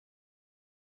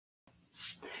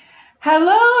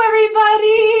Hello,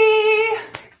 everybody.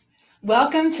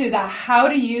 Welcome to the How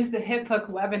to Use the Hip Hook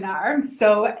webinar. I'm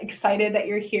so excited that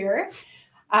you're here.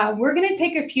 We're going to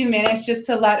take a few minutes just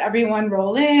to let everyone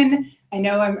roll in. I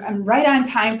know I'm right on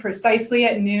time, precisely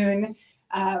at noon,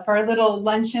 for our little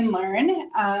lunch and learn.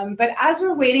 But as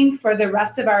we're waiting for the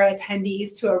rest of our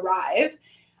attendees to arrive,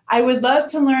 I would love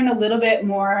to learn a little bit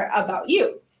more about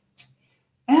you.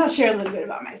 And I'll share a little bit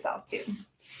about myself too.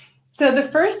 So the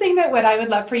first thing that what I would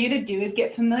love for you to do is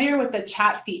get familiar with the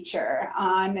chat feature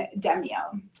on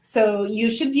Demio. So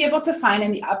you should be able to find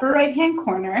in the upper right-hand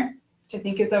corner, which I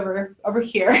think is over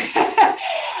here,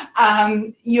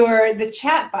 the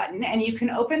chat button, and you can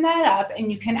open that up and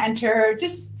you can enter,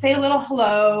 just say a little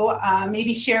hello,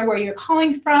 maybe share where you're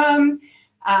calling from,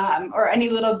 or any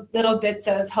little bits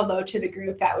of hello to the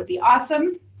group. That would be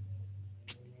awesome.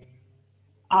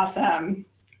 Awesome.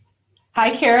 Hi,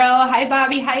 Carol. Hi,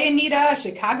 Bobby. Hi, Anita.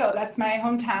 Chicago, that's my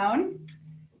hometown.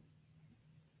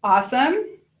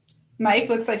 Awesome. Mike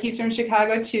looks like he's from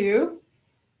Chicago too.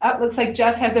 Oh, looks like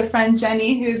Jess has a friend,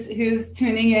 Jenny, who's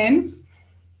tuning in.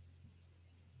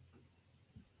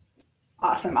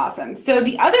 Awesome, awesome. So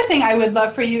the other thing I would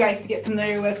love for you guys to get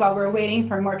familiar with while we're waiting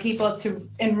for more people to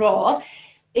enroll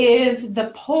is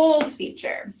the polls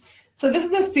feature. So this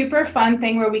is a super fun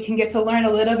thing where we can get to learn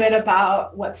a little bit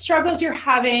about what struggles you're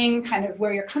having, kind of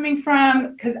where you're coming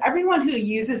from, because everyone who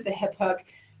uses the hip hook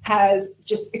has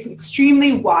just an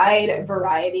extremely wide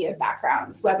variety of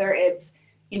backgrounds, whether it's,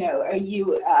 are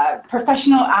you a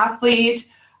professional athlete?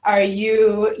 Are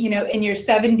you, in your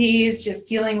 70s just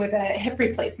dealing with a hip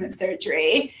replacement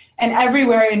surgery, and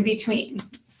everywhere in between.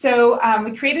 So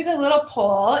we created a little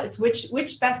poll. It's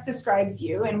which best describes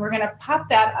you, and we're going to pop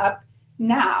that up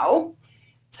now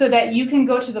so that you can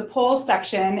go to the poll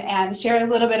section and share a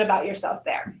little bit about yourself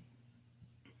there.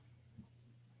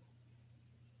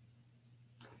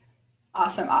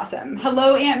 Awesome, awesome.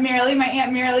 Hello, Aunt Marilee. My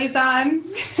Aunt Marilee's on.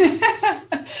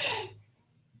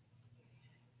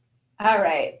 All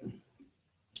right.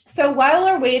 So while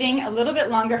we're waiting a little bit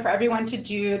longer for everyone to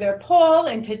do their poll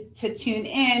and to tune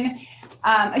in,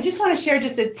 I just want to share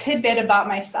just a tidbit about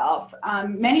myself.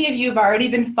 Many of you have already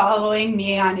been following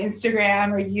me on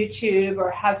Instagram or YouTube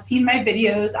or have seen my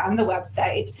videos on the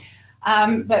website.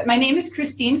 But my name is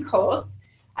Christine Koth.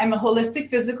 I'm a holistic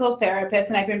physical therapist,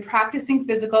 and I've been practicing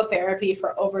physical therapy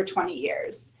for over 20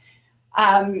 years.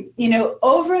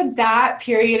 Over that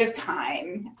period of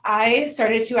time, I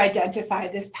started to identify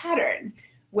this pattern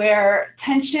where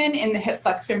tension in the hip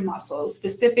flexor muscles,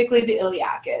 specifically the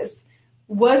iliacus,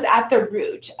 was at the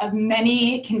root of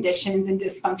many conditions and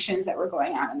dysfunctions that were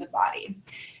going on in the body.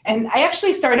 And I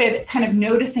actually started kind of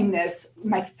noticing this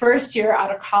my first year out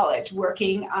of college,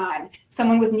 working on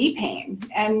someone with knee pain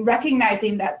and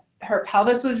recognizing that her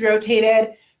pelvis was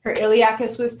rotated, her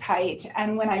iliacus was tight,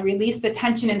 and when I released the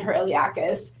tension in her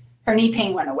iliacus, her knee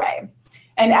pain went away.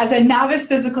 And as a novice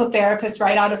physical therapist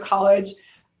right out of college,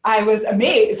 I was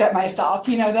amazed at myself,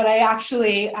 that I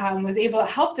actually was able to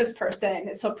help this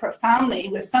person so profoundly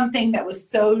with something that was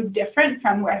so different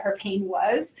from where her pain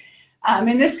was.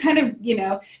 And this kind of,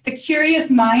 the curious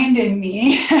mind in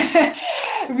me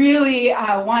really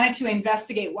wanted to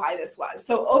investigate why this was.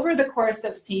 So over the course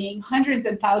of seeing hundreds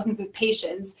and thousands of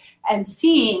patients and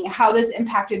seeing how this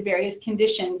impacted various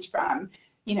conditions from,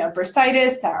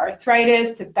 bursitis to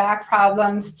arthritis to back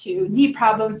problems to knee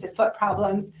problems to foot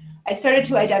problems, I started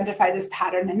to identify this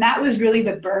pattern, and that was really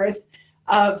the birth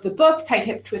of the book, Tight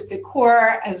Hip Twisted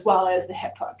Core, as well as the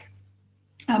hip hook,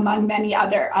 among many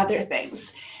other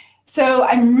things. So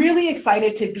I'm really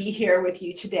excited to be here with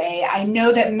you today. I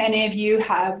know that many of you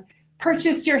have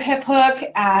purchased your hip hook,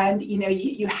 and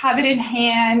you have it in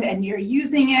hand, and you're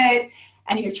using it,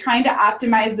 and you're trying to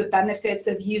optimize the benefits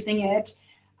of using it.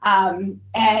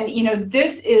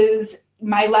 This is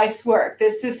my life's work.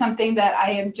 This is something that I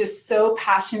am just so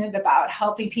passionate about,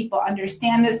 helping people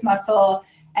understand this muscle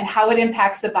and how it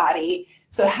impacts the body.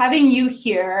 So having you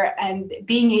here and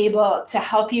being able to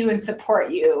help you and support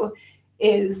you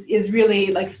is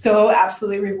really so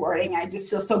absolutely rewarding. I just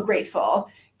feel so grateful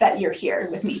that you're here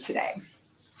with me today.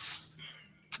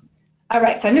 All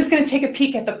right, so I'm just going to take a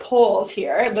peek at the polls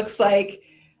here. It looks like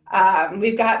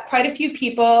we've got quite a few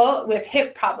people with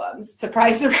hip problems.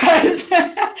 Surprise, surprise.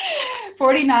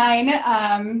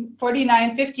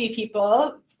 50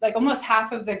 people, like almost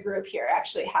half of the group here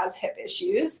actually has hip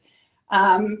issues.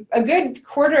 A good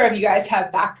quarter of you guys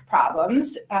have back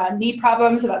problems, knee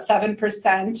problems, about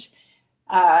 7%,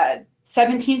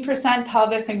 17%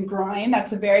 pelvis and groin.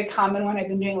 That's a very common one. I've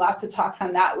been doing lots of talks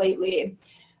on that lately.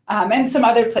 And some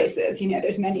other places,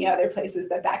 there's many other places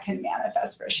that can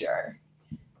manifest for sure.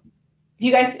 If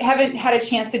you guys haven't had a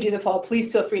chance to do the poll,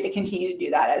 please feel free to continue to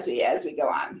do that as we go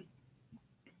on.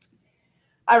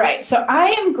 All right, so I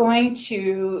am going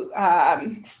to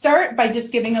start by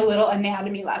just giving a little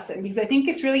anatomy lesson, because I think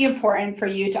it's really important for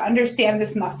you to understand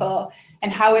this muscle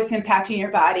and how it's impacting your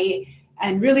body,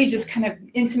 and really just kind of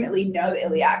intimately know the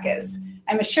iliacus.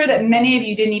 I'm sure that many of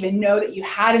you didn't even know that you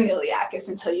had an iliacus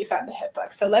until you found the hip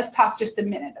book. So let's talk just a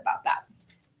minute about that.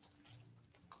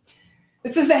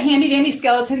 This is a handy dandy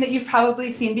skeleton that you've probably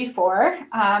seen before.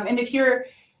 And if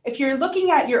you're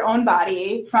looking at your own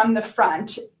body from the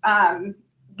front,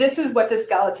 this is what the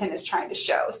skeleton is trying to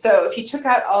show. So if you took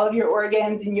out all of your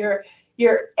organs and your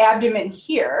abdomen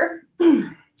here,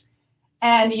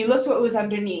 and you looked what was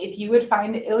underneath, you would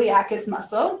find the iliacus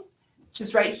muscle, which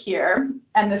is right here,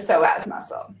 and the psoas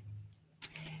muscle.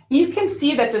 You can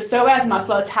see that the psoas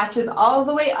muscle attaches all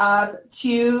the way up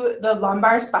to the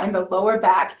lumbar spine, the lower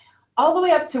back, all the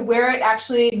way up to where it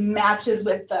actually matches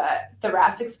with the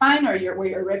thoracic spine, or where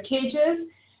your rib cage is.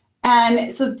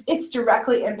 And so it's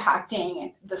directly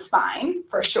impacting the spine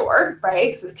for sure, right?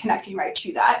 Because it's connecting right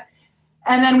to that.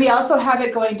 And then we also have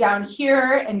it going down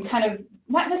here and kind of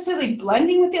not necessarily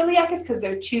blending with the iliacus, because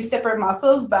they're two separate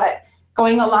muscles, but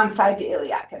going alongside the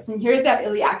iliacus. And here's that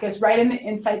iliacus right in the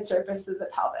inside surface of the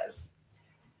pelvis.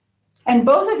 And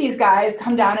both of these guys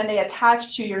come down and they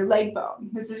attach to your leg bone.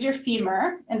 This is your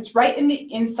femur, and it's right in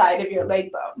the inside of your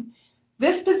leg bone.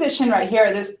 This position right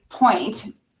here, this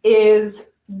point, is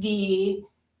the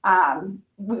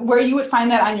where you would find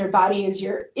that on your body is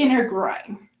your inner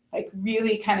groin, like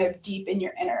really kind of deep in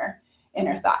your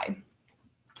inner thigh.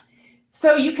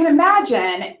 So you can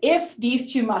imagine if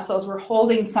these two muscles were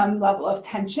holding some level of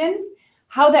tension,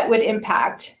 how that would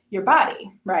impact your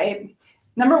body, right?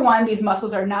 Number one, these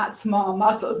muscles are not small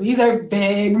muscles. These are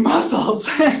big muscles.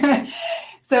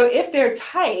 So if they're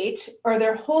tight, or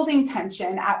they're holding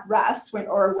tension at rest when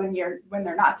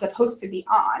they're not supposed to be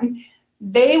on,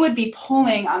 they would be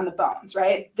pulling on the bones,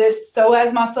 right? This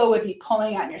psoas muscle would be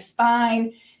pulling on your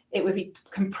spine. It would be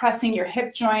compressing your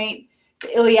hip joint. The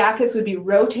iliacus would be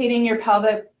rotating your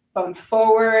pelvic bone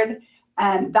forward,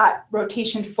 and that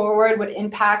rotation forward would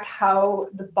impact how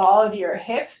the ball of your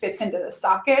hip fits into the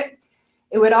socket.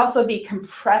 It would also be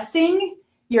compressing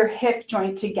your hip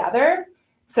joint together.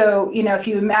 So, if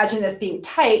you imagine this being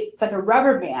tight, it's like a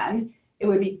rubber band. It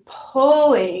would be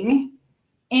pulling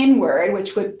inward,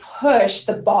 which would push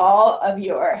the ball of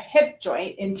your hip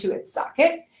joint into its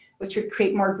socket, which would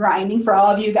create more grinding for all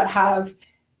of you that have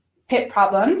hip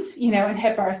problems, and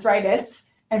hip arthritis.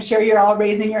 I'm sure you're all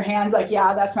raising your hands like,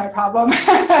 yeah, that's my problem.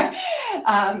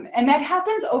 And that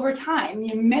happens over time.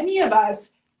 Many of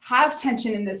us have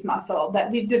tension in this muscle that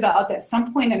we've developed at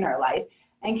some point in our life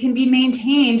and can be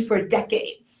maintained for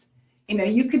decades.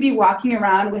 You could be walking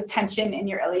around with tension in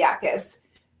your iliacus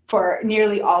for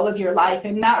nearly all of your life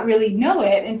and not really know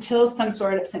it until some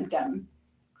sort of symptom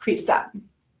creeps up.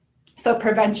 So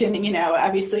prevention,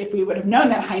 obviously if we would have known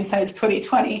that, hindsight's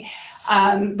 2020,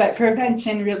 but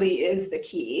prevention really is the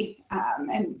key.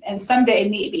 And someday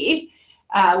maybe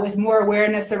with more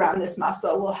awareness around this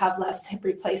muscle, we'll have less hip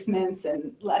replacements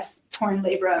and less torn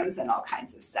labrums and all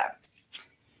kinds of stuff.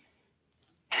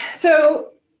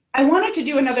 So I wanted to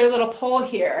do another little poll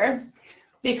here,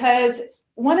 because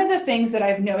one of the things that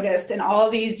I've noticed in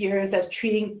all these years of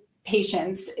treating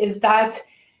patients is that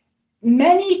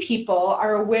many people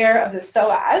are aware of the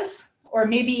psoas, or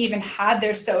maybe even had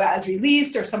their psoas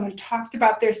released, or someone talked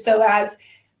about their psoas,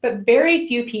 but very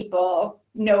few people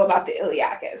know about the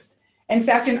iliacus. In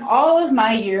fact, in all of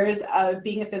my years of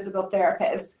being a physical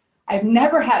therapist, I've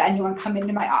never had anyone come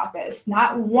into my office,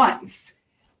 not once,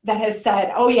 that has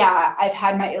said, oh yeah, I've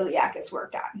had my iliacus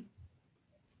worked on.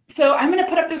 So I'm going to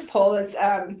put up this poll. It's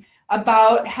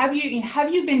about, have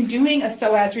you been doing a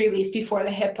psoas release before the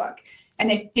hip hook?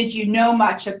 And did you know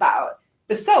much about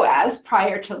the psoas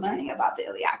prior to learning about the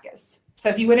iliacus? So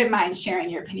if you wouldn't mind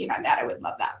sharing your opinion on that, I would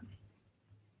love that.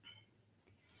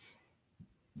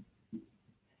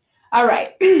 All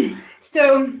right,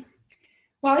 so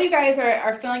while you guys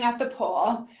are filling out the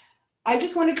poll, I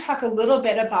just want to talk a little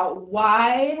bit about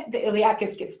why the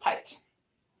iliacus gets tight.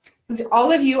 Because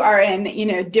all of you are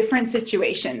in, different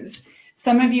situations.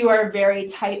 Some of you are very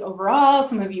tight overall.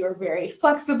 Some of you are very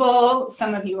flexible.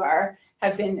 Some of you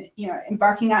have been,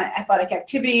 embarking on athletic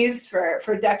activities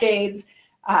for decades.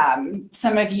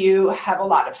 Some of you have a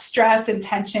lot of stress and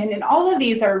tension, and all of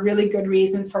these are really good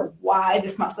reasons for why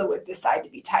this muscle would decide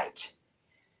to be tight.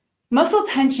 Muscle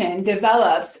tension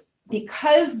develops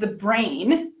because the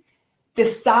brain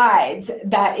decides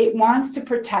that it wants to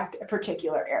protect a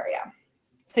particular area.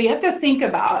 So you have to think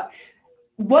about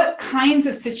what kinds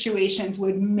of situations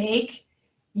would make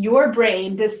your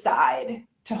brain decide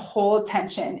to hold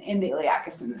tension in the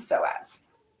iliacus and the psoas.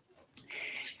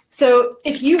 So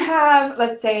if you have,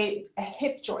 let's say, a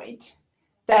hip joint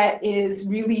that is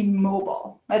really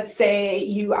mobile, let's say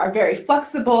you are very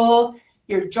flexible,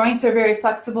 your joints are very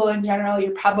flexible in general,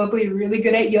 you're probably really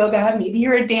good at yoga, maybe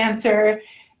you're a dancer,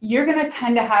 you're going to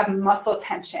tend to have muscle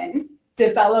tension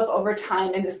develop over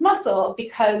time in this muscle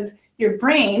because your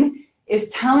brain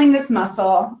is telling this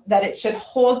muscle that it should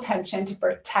hold tension to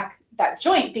protect that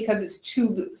joint because it's too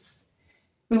loose.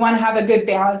 We want to have a good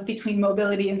balance between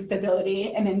mobility and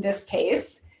stability, and in this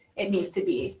case, it needs to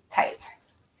be tight.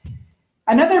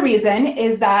 Another reason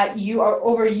is that you are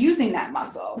overusing that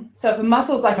muscle. So if a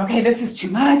muscle is like, okay, this is too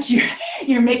much,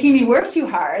 you're making me work too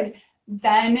hard,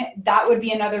 then that would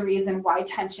be another reason why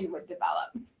tension would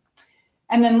develop.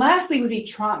 And then lastly would be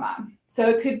trauma. So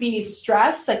it could be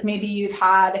stress, like maybe you've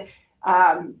had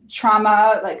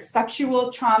trauma, like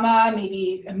sexual trauma,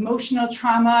 maybe emotional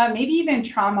trauma, maybe even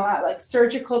trauma, like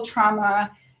surgical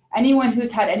trauma. Anyone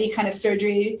who's had any kind of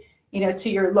surgery, to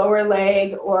your lower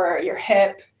leg or your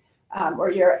hip or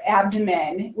your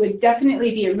abdomen would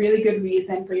definitely be a really good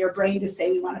reason for your brain to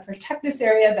say, we want to protect this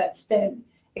area that's been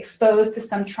exposed to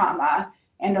some trauma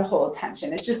and to hold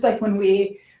tension. It's just like when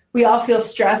we all feel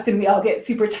stressed and we all get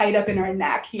super tight up in our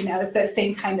neck, it's that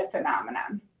same kind of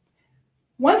phenomenon.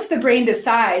 Once the brain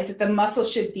decides that the muscle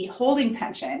should be holding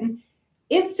tension,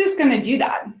 it's just going to do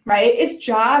that, right? Its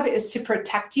job is to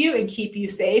protect you and keep you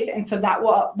safe. And so that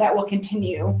will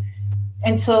continue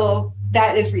until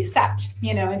that is reset,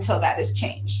 until that is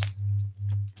changed.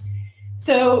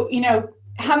 So,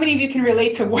 how many of you can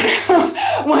relate to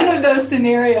one of those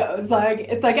scenarios?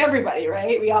 It's like everybody,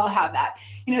 right? We all have that.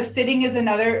 Sitting is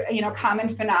another, common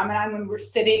phenomenon. When we're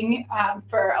sitting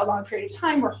for a long period of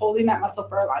time, we're holding that muscle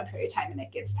for a long period of time and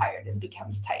it gets tired and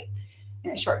becomes tight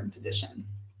in a shortened position.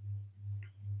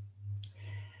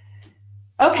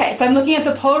 Okay, so I'm looking at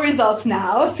the poll results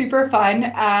now, super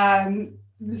fun.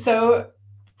 So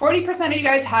 40% of you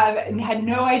guys had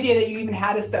no idea that you even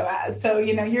had a psoas. So,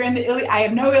 you're in the I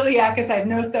have no iliacus, I have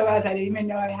no psoas, I didn't even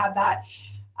know I had that.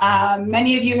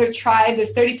 Many of you have tried,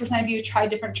 there's 30% of you who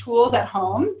tried different tools at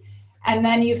home. And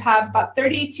then you have about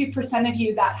 32% of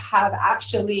you that have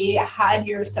actually had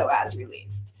your psoas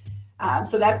released.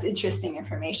 So that's interesting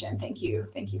information. Thank you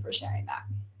for sharing that.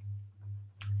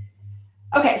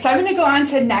 Okay, so I'm going to go on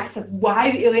to next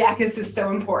why the iliacus is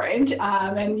so important.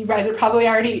 And you guys are probably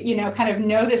already, kind of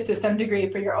know this to some degree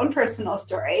for your own personal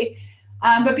story.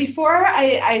 But before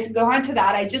I go on to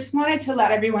that, I just wanted to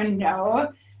let everyone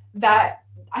know that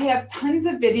I have tons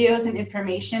of videos and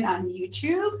information on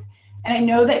YouTube. And I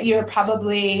know that you're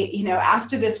probably,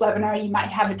 after this webinar, you might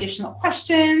have additional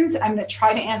questions. I'm going to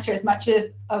try to answer as much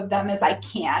of them as I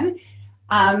can.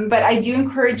 But I do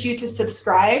encourage you to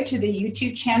subscribe to the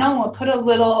YouTube channel. We'll put a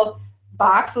little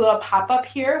box, a little pop-up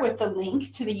here with the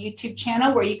link to the YouTube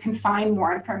channel where you can find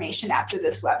more information after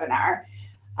this webinar.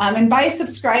 And by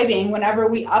subscribing, whenever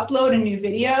we upload a new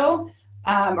video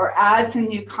or add some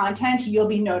new content, you'll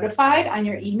be notified on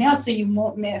your email so you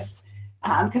won't miss,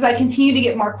 because I continue to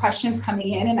get more questions coming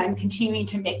in and I'm continuing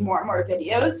to make more and more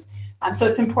videos. So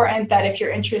it's important that if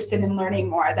you're interested in learning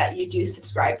more that you do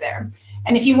subscribe there.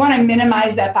 And if you want to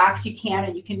minimize that box, you can,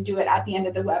 and you can do it at the end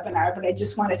of the webinar, but I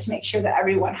just wanted to make sure that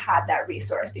everyone had that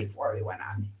resource before we went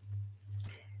on.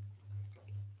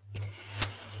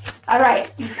 All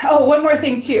right. Oh, one more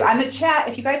thing too. On the chat,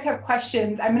 if you guys have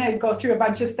questions, I'm going to go through a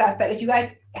bunch of stuff, but if you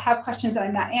guys have questions that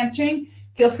I'm not answering,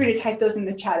 feel free to type those in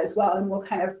the chat as well, and we'll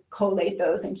kind of collate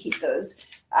those and keep those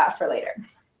for later.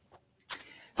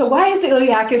 So why is the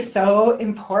iliacus so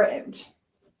important?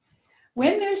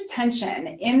 When there's tension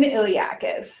in the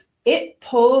iliacus, it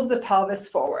pulls the pelvis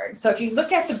forward. So if you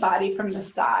look at the body from the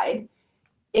side,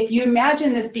 if you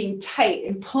imagine this being tight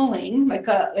and pulling like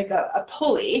a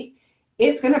pulley,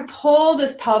 it's going to pull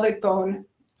this pelvic bone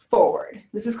forward.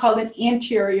 This is called an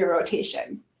anterior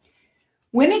rotation.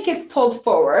 When it gets pulled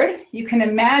forward, you can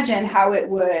imagine how it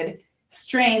would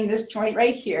strain this joint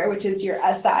right here, which is your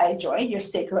SI joint, your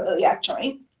sacroiliac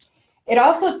joint. It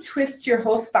also twists your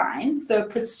whole spine, so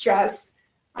it puts stress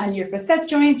on your facet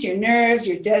joints, your nerves,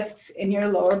 your discs, and your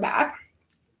lower back.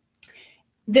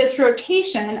 This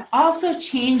rotation also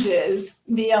changes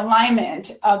the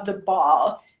alignment of the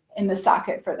ball in the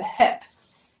socket for the hip.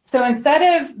 So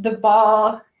instead of the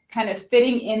ball kind of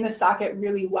fitting in the socket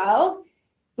really well,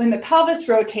 when the pelvis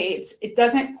rotates, it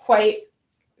doesn't quite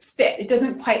fit, it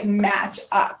doesn't quite match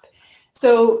up.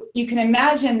 So you can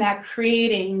imagine that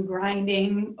creating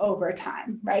grinding over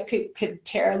time, right? Could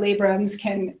tear labrums,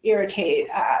 can irritate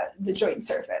the joint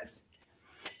surface.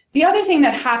 The other thing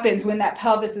that happens when that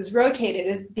pelvis is rotated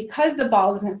is because the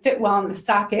ball doesn't fit well in the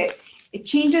socket, it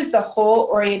changes the whole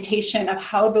orientation of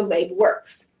how the leg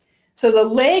works. So the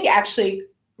leg actually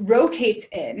rotates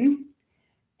in,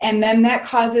 and then that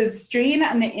causes strain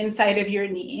on the inside of your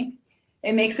knee.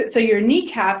 It makes it so your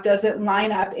kneecap doesn't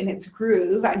line up in its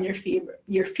groove on your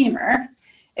femur.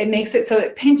 It makes it so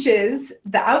it pinches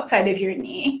the outside of your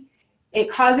knee. It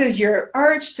causes your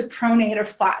arch to pronate or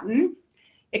flatten.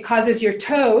 It causes your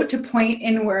toe to point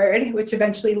inward, which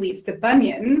eventually leads to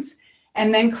bunions,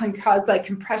 and then can cause like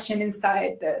compression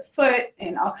inside the foot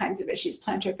and all kinds of issues,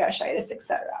 plantar fasciitis,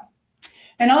 etc.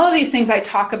 And all of these things I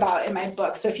talk about in my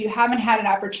book. So if you haven't had an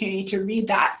opportunity to read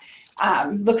that,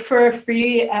 look for a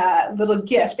free little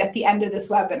gift at the end of this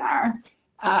webinar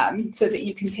so that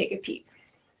you can take a peek.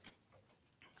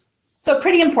 So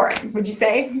pretty important, would you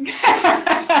say?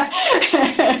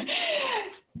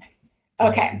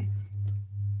 Okay.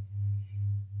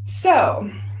 So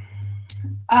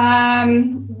what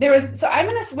I'm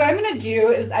gonna do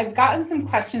is I've gotten some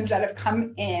questions that have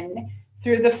come in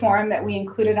through the form that we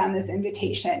included on this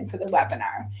invitation for the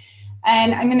webinar.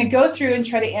 And I'm gonna go through and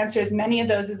try to answer as many of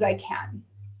those as I can.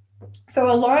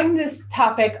 So along this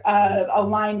topic of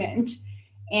alignment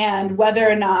and whether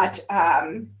or not,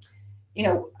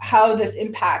 how this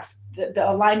impacts the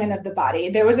alignment of the body,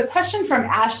 there was a question from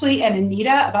Ashley and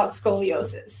Anita about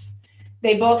scoliosis.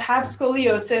 They both have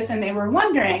scoliosis, and they were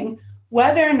wondering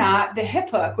whether or not the hip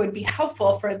hook would be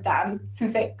helpful for them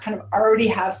since they kind of already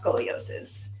have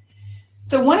scoliosis.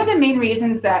 So one of the main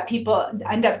reasons that people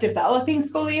end up developing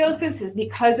scoliosis is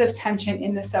because of tension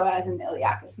in the psoas and the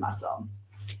iliacus muscle,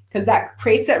 because that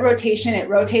creates that rotation. It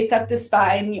rotates up the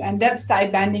spine, you end up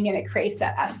side bending, and it creates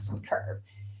that S curve.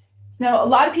 Now, a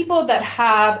lot of people that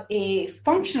have a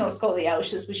functional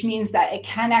scoliosis, which means that it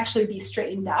can actually be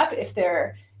straightened up if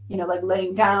they're like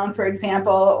laying down, for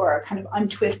example, or kind of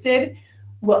untwisted,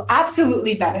 will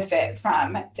absolutely benefit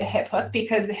from the hip hook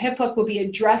because the hip hook will be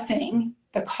addressing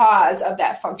the cause of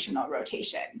that functional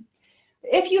rotation.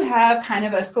 If you have kind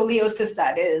of a scoliosis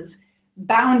that is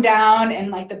bound down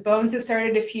and like the bones have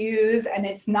started to fuse and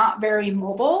it's not very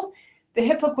mobile, the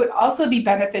hip hook would also be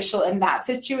beneficial in that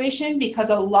situation because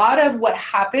a lot of what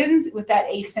happens with that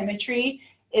asymmetry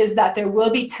is that there will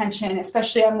be tension,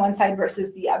 especially on one side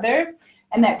versus the other.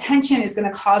 And that tension is going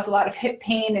to cause a lot of hip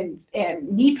pain and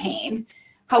knee pain.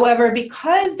 However,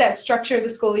 because that structure of the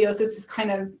scoliosis is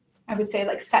kind of, I would say,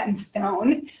 like set in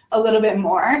stone a little bit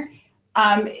more,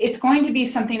 it's going to be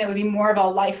something that would be more of a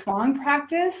lifelong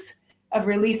practice of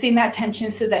releasing that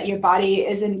tension so that your body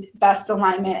is in best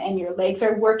alignment and your legs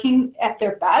are working at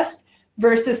their best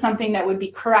versus something that would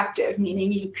be corrective,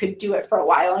 meaning you could do it for a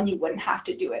while and you wouldn't have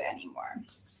to do it anymore.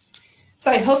 So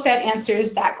I hope that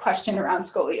answers that question around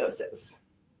scoliosis.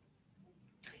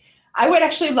 I would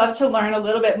actually love to learn a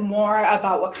little bit more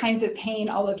about what kinds of pain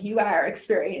all of you are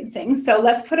experiencing. So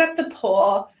let's put up the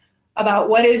poll about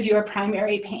what is your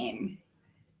primary pain.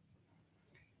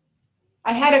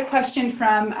 I had a question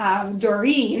from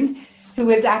Doreen, who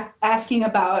was asking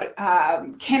about,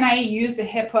 can I use the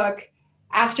hip hook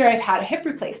after I've had a hip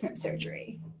replacement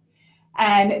surgery?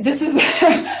 And this is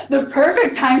the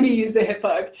perfect time to use the hip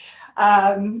hook.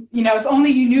 If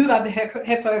only you knew about the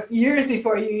hip hook years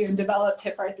before you even developed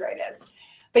hip arthritis.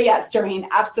 But yes, Doreen,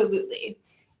 absolutely.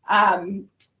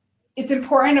 It's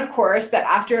important, of course, that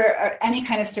after any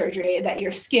kind of surgery that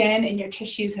your skin and your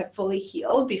tissues have fully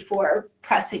healed before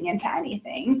pressing into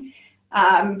anything.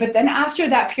 But then after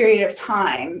that period of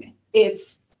time, it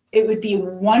would be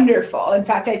wonderful. In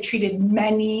fact, I treated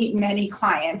many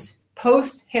clients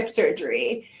post hip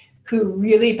surgery who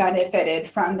really benefited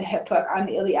from the hip hook on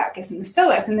the iliacus and the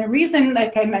psoas. And the reason,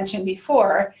 like I mentioned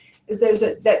before, is there's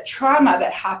that trauma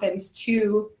that happens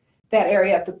to that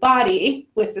area of the body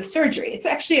with the surgery. It's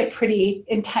actually a pretty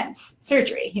intense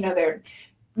surgery. They're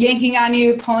yanking on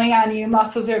you, pulling on you,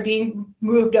 muscles are being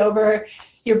moved over.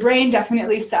 Your brain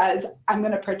definitely says, I'm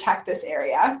going to protect this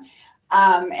area.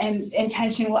 And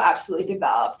tension will absolutely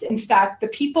develop. In fact, the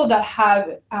people that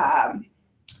have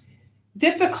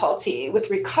difficulty with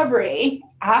recovery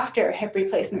after hip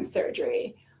replacement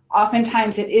surgery,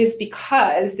 oftentimes it is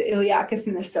because the iliacus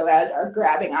and the psoas are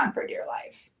grabbing on for dear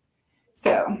life.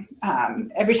 So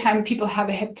every time people have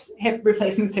a hip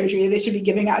replacement surgery, they should be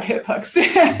giving out hip hooks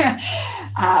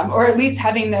or at least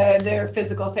having their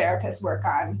physical therapist work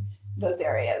on those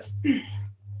areas.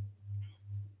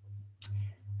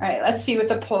 All right, let's see what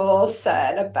the poll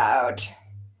said about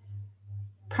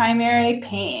primary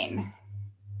pain.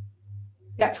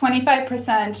 We got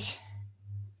 25%.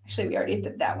 Actually, we already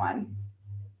did that one.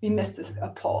 We missed a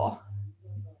poll.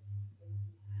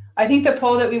 I think the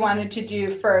poll that we wanted to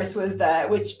do first was the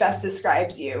which best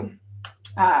describes you.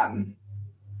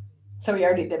 So we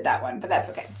already did that one, but that's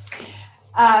okay.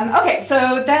 Okay,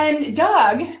 so then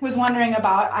Doug was wondering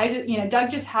about, Doug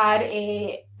just had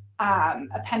a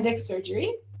appendix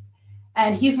surgery,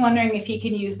 and he's wondering if he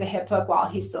can use the hip hook while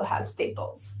he still has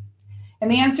staples. And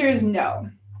the answer is no.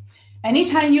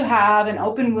 Anytime you have an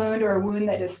open wound or a wound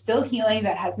that is still healing,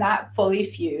 that has not fully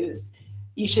fused,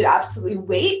 you should absolutely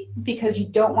wait, because you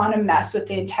don't want to mess with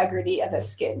the integrity of the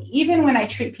skin. Even when I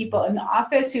treat people in the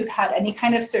office who've had any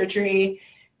kind of surgery,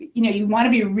 you want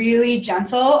to be really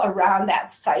gentle around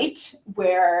that site,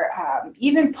 where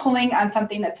even pulling on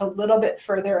something that's a little bit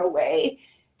further away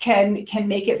can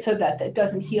make it so that it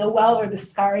doesn't heal well, or the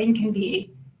scarring can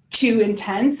be too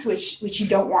intense, which you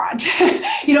don't want.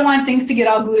 You don't want things to get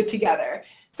all glued together.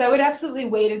 So I would absolutely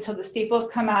wait until the staples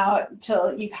come out,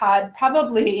 until you've had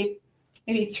probably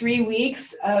maybe 3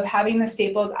 weeks of having the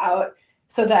staples out,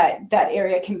 so that that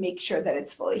area can make sure that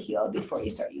it's fully healed before you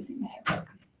start using the hip hook.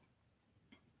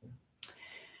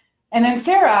 And then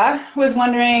Sarah was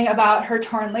wondering about her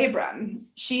torn labrum.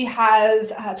 She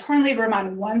has a torn labrum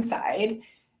on one side,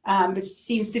 which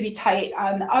seems to be tight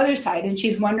on the other side, and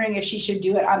she's wondering if she should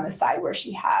do it on the side where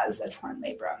she has a torn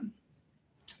labrum.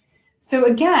 So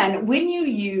again, when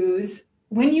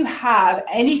you have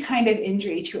any kind of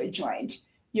injury to a joint,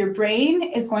 your brain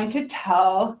is going to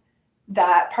tell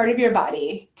that part of your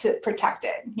body to protect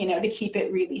it, to keep it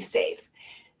really safe.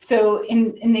 So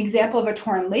in the example of a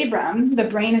torn labrum, the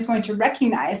brain is going to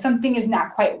recognize something is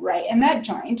not quite right in that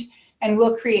joint and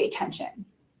will create tension.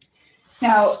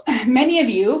 Now, many of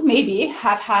you maybe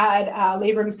have had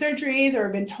labrum surgeries, or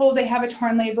been told they have a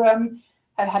torn labrum,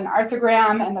 have had an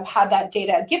arthrogram, and have had that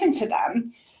data given to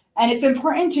them. And it's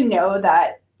important to know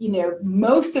that,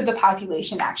 most of the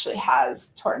population actually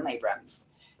has torn labrums.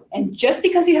 And just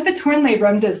because you have a torn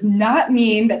labrum does not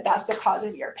mean that that's the cause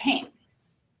of your pain.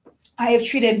 I have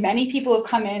treated many people who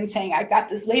come in saying, I've got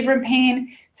this labrum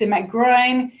pain, it's in my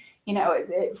groin,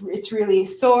 it's really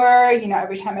sore,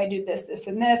 every time I do this, this,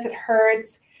 and this, it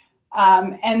hurts.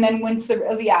 And then once the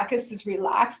iliacus is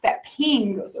relaxed, that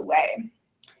pain goes away.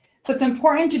 So it's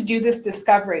important to do this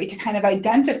discovery to kind of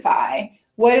identify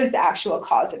what is the actual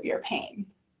cause of your pain.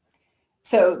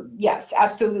 So yes,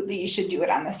 absolutely, you should do it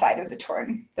on the side of the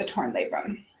torn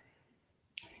labrum.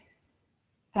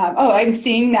 I'm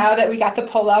seeing now that we got the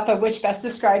pull up of which best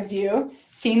describes you,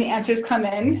 seeing the answers come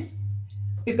in.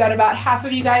 We've got about half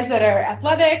of you guys that are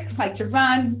athletic, like to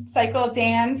run, cycle,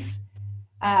 dance.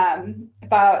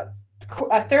 About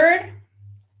a third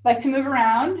like to move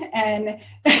around, and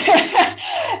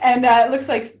and it looks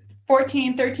like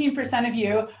 13% of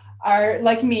you are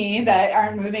like me, that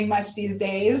aren't moving much these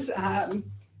days.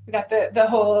 We got the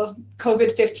whole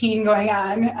COVID-15 going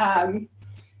on.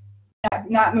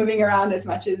 Not moving around as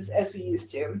much as we used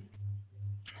to.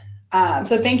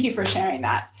 So thank you for sharing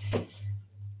that.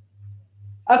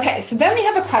 Okay, so then we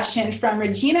have a question from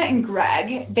Regina and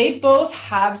Greg. They both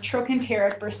have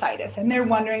trochanteric bursitis, and they're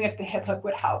wondering if the hip hook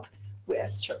would help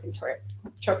with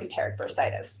trochanteric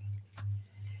bursitis.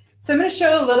 So I'm going to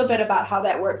show a little bit about how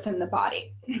that works in the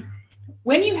body.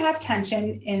 When you have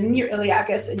tension in your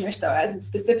iliacus and your psoas, and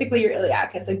specifically your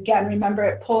iliacus, again, remember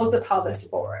it pulls the pelvis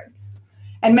forward.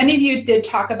 And many of you did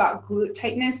talk about glute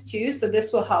tightness too, so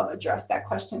this will help address that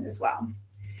question as well.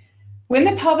 When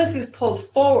the pelvis is pulled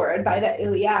forward by the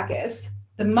iliacus,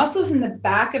 the muscles in the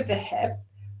back of the hip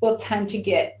will tend to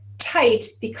get tight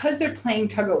because they're playing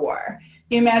tug of war.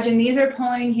 You imagine these are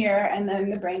pulling here, and then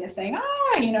the brain is saying,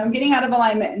 I'm getting out of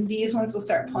alignment, and these ones will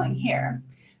start pulling here.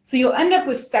 So you'll end up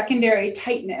with secondary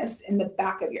tightness in the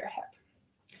back of your hip.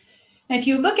 And if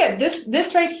you look at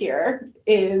this right here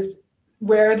is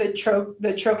where the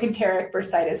trochanteric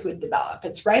bursitis would develop.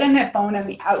 It's right on that bone on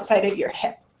the outside of your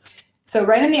hip. So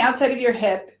right on the outside of your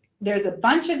hip, there's a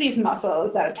bunch of these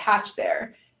muscles that attach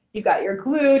there. You've got your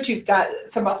glute, you've got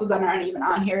some muscles that aren't even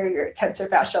on here, your tensor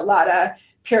fascia lata,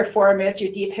 piriformis,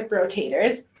 your deep hip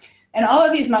rotators. And all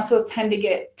of these muscles tend to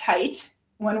get tight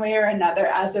one way or another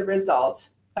as a result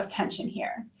of tension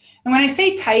here. And when I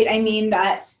say tight, I mean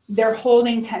that they're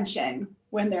holding tension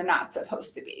when they're not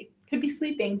supposed to be. Could be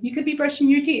sleeping, you could be brushing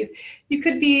your teeth, you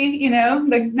could be,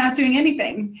 like not doing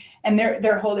anything, and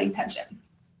they're holding tension.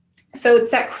 So it's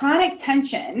that chronic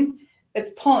tension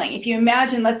that's pulling. If you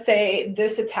imagine, let's say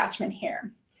this attachment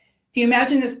here, if you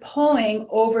imagine this pulling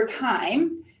over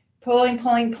time,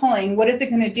 pulling, what is it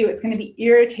going to do? It's going to be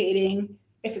irritating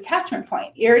its attachment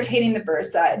point, irritating the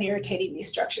bursa and irritating these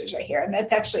structures right here. And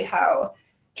that's actually how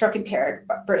trochanteric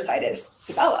bursitis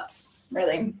develops,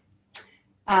 really.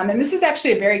 And this is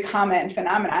actually a very common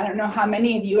phenomenon. I don't know how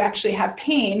many of you actually have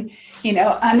pain, you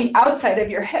know, on the outside of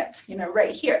your hip, you know,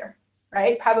 right here,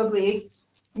 right? Probably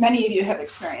many of you have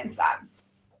experienced that.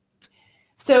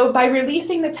 So by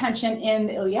releasing the tension in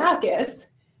the iliacus,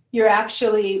 you're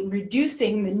actually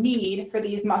reducing the need for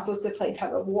these muscles to play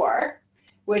tug of war,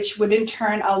 which would in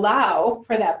turn allow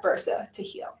for that bursa to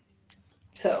heal.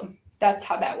 So that's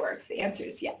how that works. The answer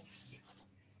is yes.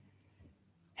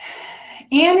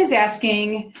 Anne is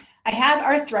asking, I have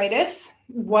arthritis.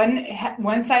 One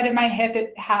side of my hip,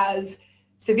 it has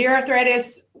severe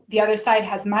arthritis. The other side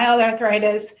has mild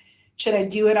arthritis. Should I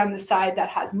do it on the side that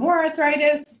has more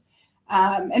arthritis?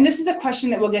 And this is a question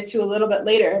that we'll get to a little bit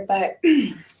later, but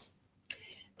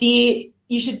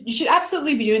you should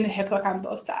absolutely be doing the hip hook on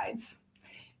both sides.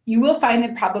 You will find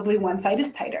that probably one side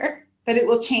is tighter, but it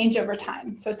will change over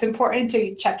time. So it's important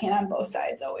to check in on both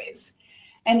sides always.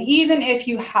 And even if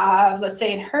you have, let's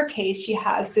say in her case, she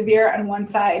has severe on one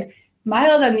side,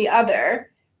 mild on the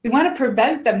other, we want to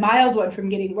prevent the mild one from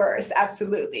getting worse,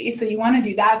 absolutely. So you want to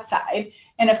do that side.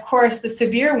 And of course, the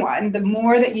severe one, the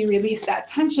more that you release that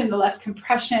tension, the less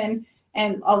compression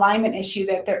and alignment issue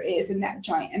that there is in that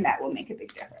joint, and that will make a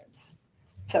big difference.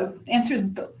 So the answer is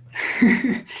both.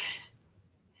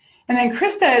 And then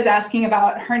Krista is asking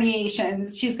about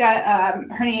herniations. She's got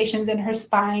herniations in her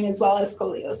spine as well as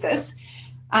scoliosis.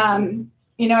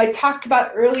 You know, I talked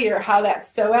about earlier how that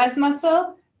psoas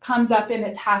muscle comes up and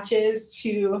attaches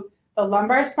to the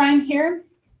lumbar spine here.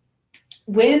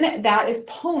 When that is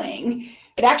pulling,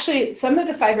 it actually, some of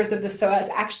the fibers of the psoas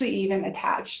actually even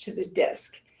attach to the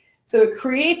disc. So it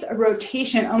creates a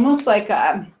rotation, almost like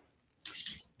a,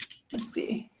 let's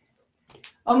see,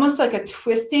 almost like a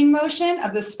twisting motion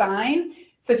of the spine.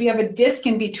 So if you have a disc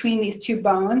in between these two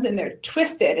bones and they're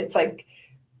twisted, it's like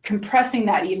compressing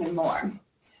that even more.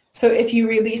 So if you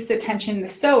release the tension in the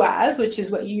psoas, which is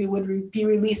what you would be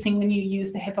releasing when you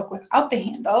use the hip hook without the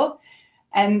handle,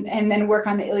 and then work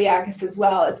on the iliacus as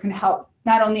well, it's going to help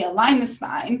not only align the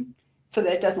spine so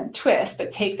that it doesn't twist,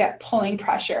 but take that pulling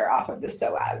pressure off of the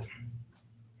psoas.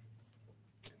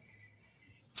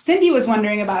 Cindy was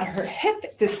wondering about her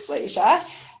hip dysplasia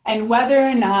and whether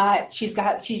or not she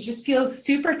just feels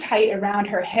super tight around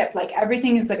her hip, like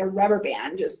everything is like a rubber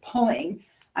band just pulling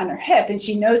on her hip. And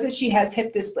she knows that she has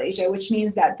hip dysplasia, which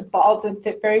means that the ball doesn't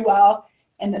fit very well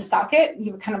in the socket,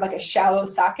 kind of like a shallow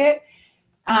socket.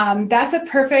 That's a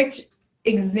perfect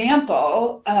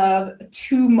example of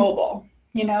too mobile.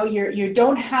 You know, you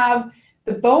don't have,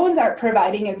 the bones aren't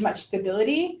providing as much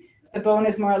stability. The bone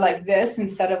is more like this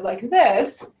instead of like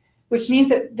this, which means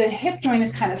that the hip joint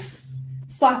is kind of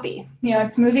sloppy. You know,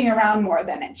 it's moving around more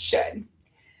than it should.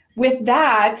 With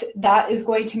that, that is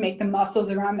going to make the muscles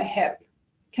around the hip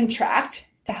contract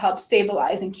to help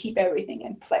stabilize and keep everything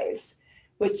in place,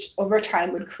 which over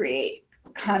time would create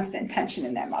constant tension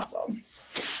in that muscle.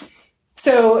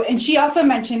 So, and she also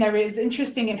mentioned, it was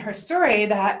interesting in her story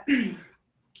that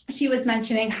she was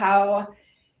mentioning how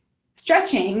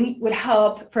stretching would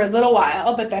help for a little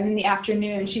while, but then in the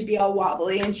afternoon she'd be all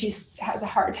wobbly and she has a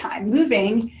hard time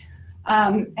moving.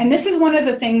 And this is one of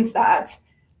the things that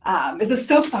is a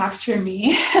soapbox for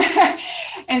me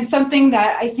and something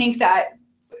that I think that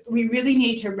we really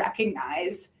need to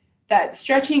recognize, that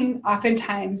stretching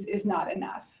oftentimes is not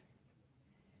enough.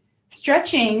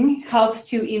 Stretching helps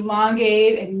to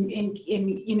elongate and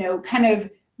you know, kind of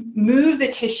move the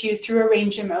tissue through a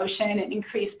range of motion and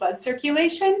increase blood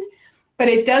circulation, but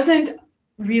it doesn't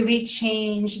really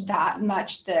change that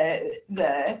much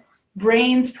the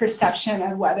brain's perception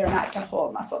of whether or not to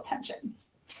hold muscle tension.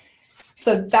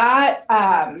 So that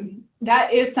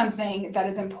that is something that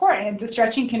is important. The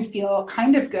stretching can feel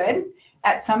kind of good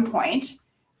at some point,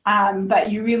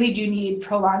 but you really do need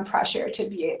prolonged pressure to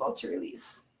be able to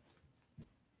release.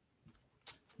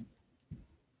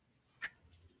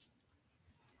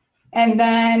 And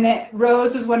then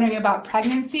Rose was wondering about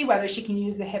pregnancy, whether she can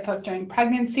use the hip hook during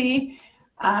pregnancy.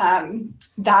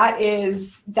 That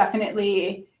is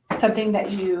definitely something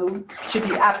that you should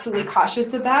be absolutely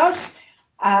cautious about.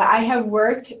 I have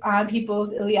worked on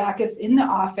people's iliacus in the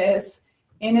office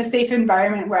in a safe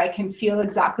environment where I can feel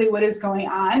exactly what is going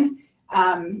on.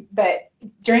 But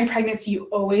during pregnancy, you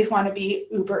always want to be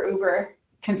uber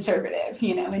conservative,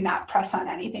 you know, and not press on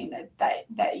anything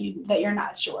that you're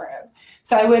not sure of.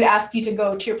 So I would ask you to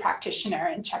go to your practitioner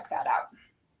and check that out.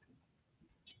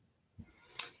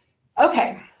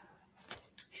 Okay,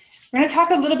 we're going to talk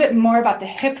a little bit more about the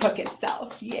hip hook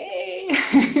itself. Yay!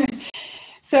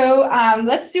 So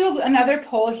let's do another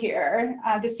poll here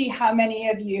to see how many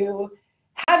of you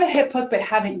have a hip hook but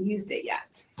haven't used it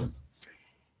yet.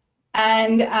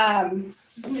 And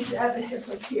let me grab the hip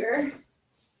hook here.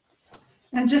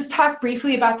 And just talk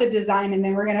briefly about the design, and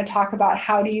then we're going to talk about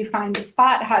how do you find the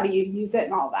spot, how do you use it,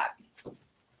 and all that.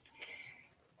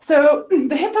 So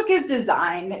the hip hook is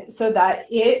designed so that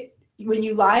when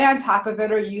you lie on top of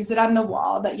it or use it on the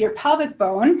wall, that your pelvic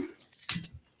bone,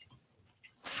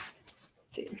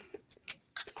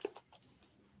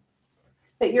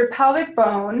 that your pelvic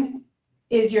bone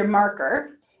is your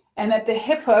marker, and that the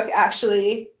hip hook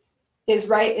actually is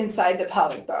right inside the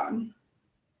pelvic bone.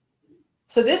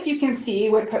 So this, you can see,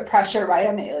 would put pressure right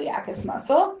on the iliacus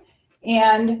muscle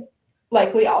and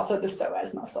likely also the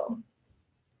psoas muscle.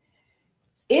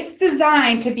 It's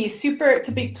designed to be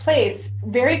placed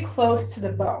very close to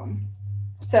the bone.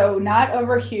 So not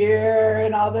over here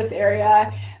in all this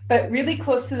area, but really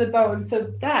close to the bone,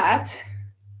 so that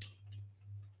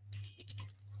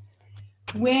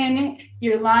when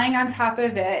you're lying on top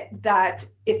of it, that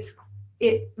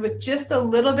with just a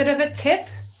little bit of a tip,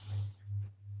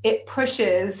 it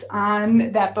pushes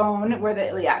on that bone where the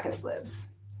iliacus lives.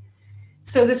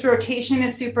 So this rotation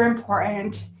is super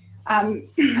important.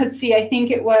 Let's see, I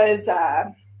think it was,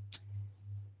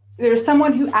 there's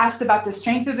someone who asked about the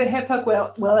strength of the hip hook.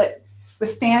 Will it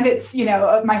withstand its,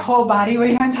 my whole body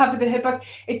weight on top of the hip hook?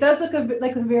 It does look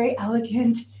like a very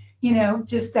elegant,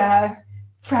 just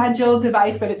fragile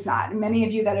device, but it's not. And many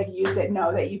of you that have used it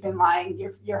know that you've been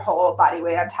lying your whole body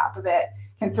weight on top of it,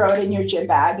 can throw it in your gym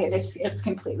bag, and it's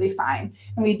completely fine.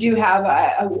 And we do have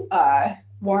a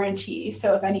warranty,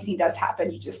 so if anything does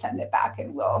happen, you just send it back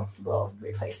and we'll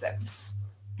replace it.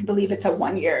 I believe it's a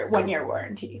one year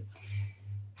warranty.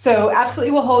 So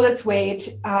absolutely will hold its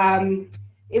weight.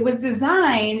 It was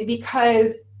designed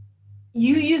because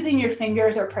you using your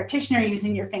fingers or practitioner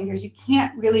using your fingers, you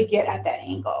can't really get at that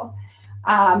angle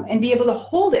and be able to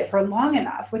hold it for long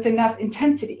enough with enough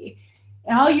intensity.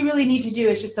 And all you really need to do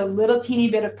is just a little teeny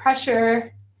bit of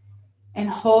pressure and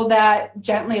hold that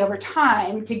gently over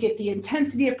time to get the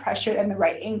intensity of pressure and the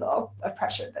right angle of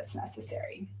pressure that's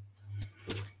necessary.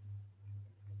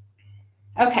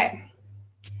 Okay.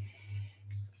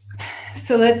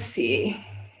 So let's see.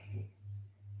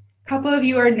 A couple of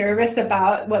you are nervous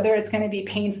about whether it's going to be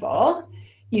painful.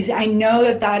 I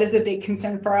know that is a big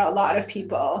concern for a lot of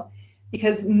people,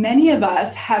 because many of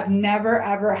us have never,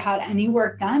 ever had any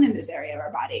work done in this area of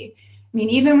our body. I mean,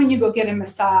 even when you go get a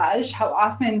massage, how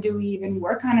often do we even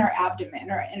work on our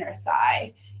abdomen or inner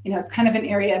thigh? It's kind of an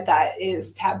area that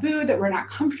is taboo, that we're not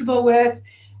comfortable with.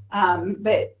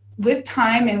 But with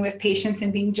time and with patience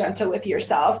and being gentle with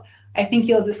yourself, I think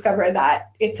you'll discover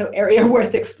that it's an area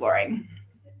worth exploring.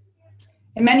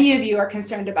 And many of you are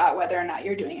concerned about whether or not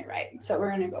you're doing it right. So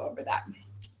we're going to go over that.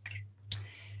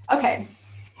 Okay.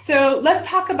 So let's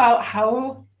talk about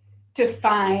how to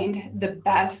find the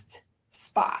best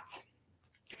spot.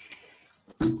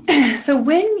 So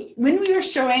when we were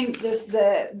showing this,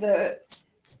 the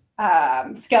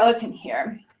skeleton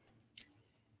here,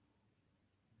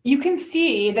 you can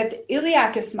see that the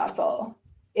iliacus muscle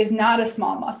is not a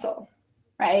small muscle,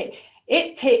 right?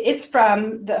 It's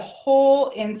from the whole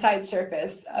inside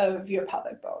surface of your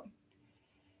pelvic bone.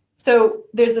 So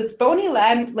there's this bony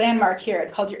landmark here.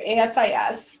 It's called your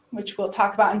ASIS, which we'll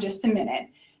talk about in just a minute.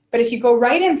 But if you go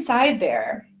right inside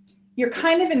there, you're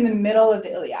kind of in the middle of the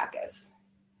iliacus.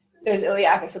 There's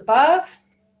iliacus above,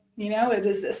 it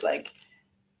is this like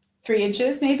 3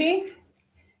 inches maybe.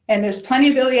 And there's plenty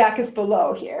of iliacus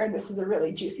below here. This is a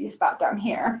really juicy spot down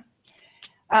here.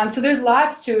 So there's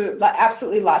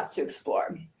absolutely lots to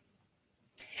explore.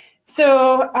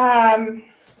 So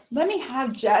let me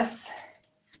have Jess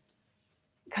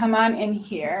come on in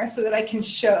here so that I can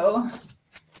show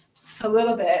a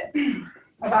little bit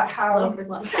about how.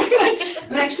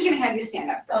 I'm actually going to have you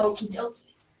stand up first.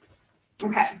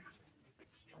 Okay.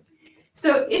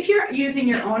 So if you're using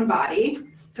your own body,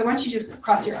 so why don't you just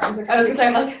cross your arms across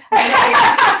your arms.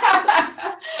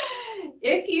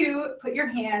 If you put your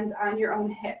hands on your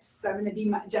own hips, so I'm going to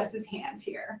be Jess's hands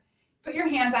here. Put your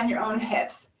hands on your own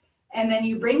hips, and then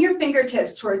you bring your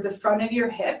fingertips towards the front of your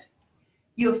hip.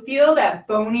 You'll feel that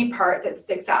bony part that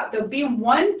sticks out. There'll be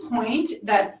one point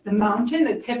that's the mountain,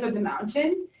 the tip of the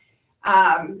mountain,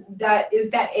 that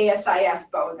is that ASIS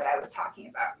bone that I was talking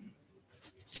about.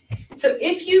 So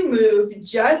if you move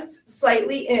just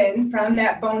slightly in from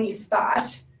that bony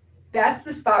spot, that's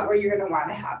the spot where you're going to want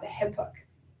to have the hip hook.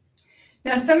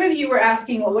 Now, some of you were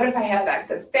asking, well, what if I have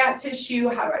excess fat tissue?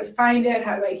 How do I find it?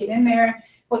 How do I get in there?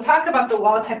 We'll talk about the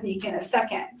wall technique in a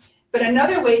second. But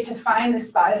another way to find the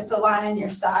spot is to lie on your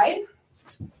side.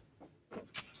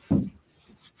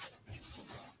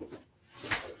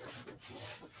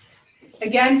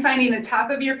 Again, finding the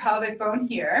top of your pelvic bone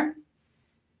here,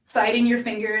 sliding your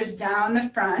fingers down the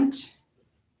front,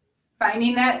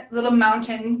 finding that little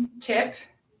mountain tip,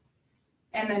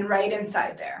 and then right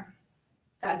inside there.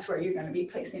 That's where you're going to be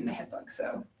placing the hip hook.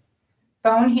 So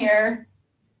bone here,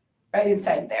 right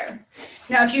inside there.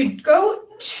 Now, if you go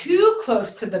too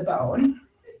close to the bone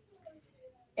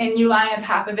and you lie on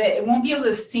top of it, it won't be able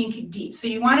to sink deep. So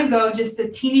you want to go just a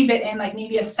teeny bit in, like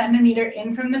maybe a centimeter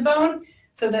in from the bone,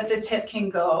 so that the tip can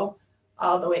go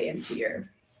all the way into your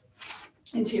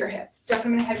hip. Jeff,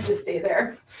 I'm going to have you just stay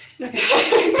there.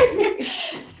 Okay.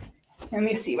 Let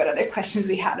me see what other questions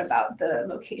we had about the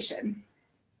location.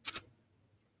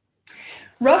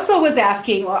 Russell was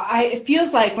asking, well, it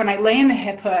feels like when I lay in the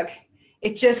hip hook,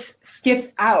 it just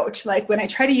skips out. Like when I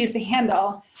try to use the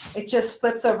handle, it just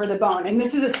flips over the bone. And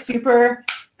this is a super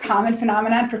common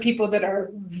phenomenon for people that are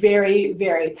very,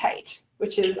 very tight,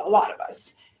 which is a lot of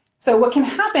us. So what can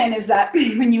happen is that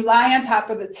when you lie on top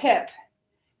of the tip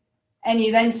and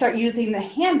you then start using the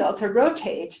handle to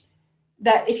rotate,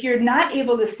 that if you're not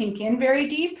able to sink in very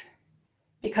deep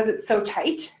because it's so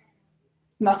tight,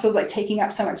 muscles like taking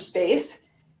up so much space,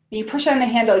 when you push on the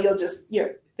handle,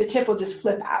 the tip will just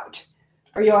flip out,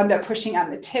 or you'll end up pushing on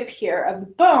the tip here of the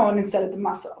bone instead of the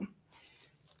muscle.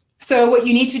 So what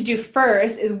you need to do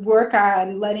first is work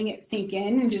on letting it sink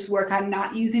in and just work on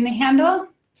not using the handle.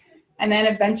 And then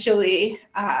eventually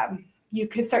you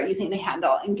could start using the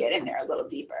handle and get in there a little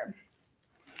deeper.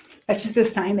 That's just a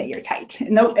sign that you're tight.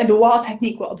 And the wall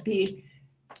technique will be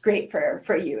great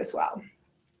for you as well.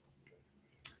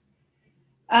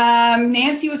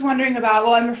 Nancy was wondering about,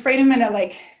 well, I'm afraid I'm gonna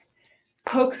like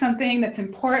poke something that's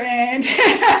important,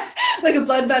 like a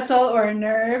blood vessel or a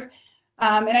nerve.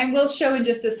 And I will show in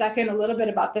just a second a little bit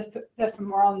about the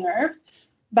femoral nerve.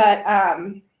 But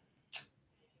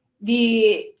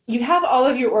you have all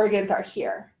of your organs are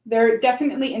here. They're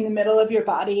definitely in the middle of your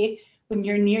body. When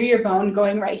you're near your bone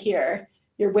going right here,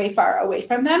 you're way far away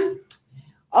from them.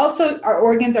 Also, our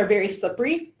organs are very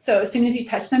slippery. So as soon as you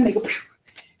touch them, they go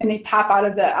and they pop out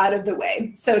of the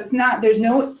way. So there's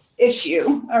no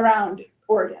issue around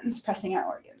organs, pressing out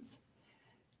organs.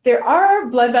 There are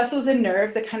blood vessels and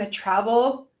nerves that kind of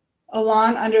travel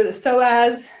along under the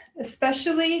psoas,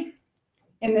 especially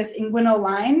in this inguinal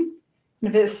line,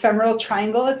 this femoral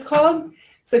triangle it's called.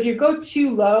 So if you go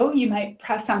too low, you might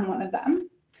press on one of them.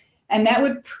 And that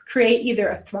would create either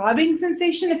a throbbing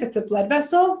sensation if it's a blood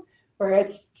vessel, or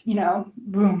it's,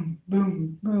 boom,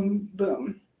 boom, boom,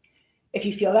 boom. If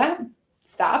you feel that,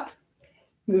 stop,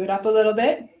 move it up a little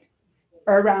bit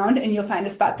or around, and you'll find a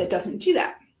spot that doesn't do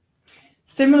that.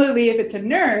 Similarly, if it's a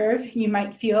nerve, you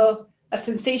might feel a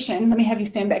sensation. Let me have you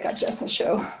stand back up, Jess, and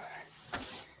show.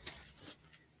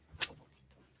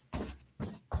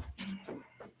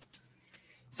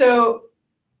 So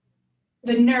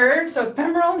the nerve, so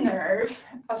femoral nerve,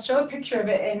 I'll show a picture of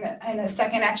it in a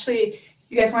second. Actually,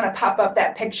 if you guys want to pop up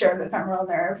that picture of the femoral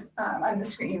nerve on the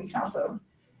screen, we can also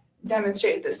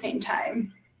demonstrate at the same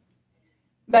time.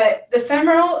 But the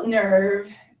femoral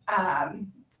nerve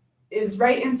is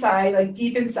right inside, like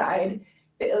deep inside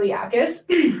the iliacus.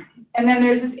 And then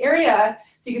there's this area,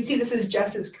 so you can see this is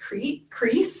Jess's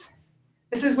crease.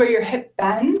 This is where your hip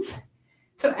bends.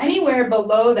 So anywhere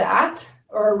below that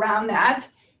or around that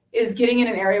is getting in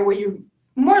an area where you're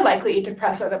more likely to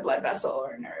press on a blood vessel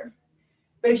or a nerve.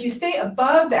 But if you stay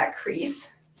above that crease,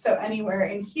 so anywhere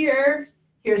in here,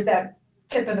 here's that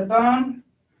tip of the bone,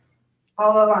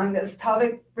 all along this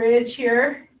pelvic ridge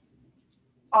here,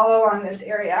 all along this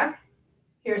area.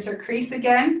 Here's her crease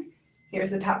again. Here's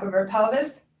the top of her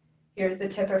pelvis. Here's the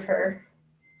tip of her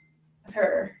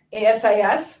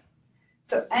ASIS.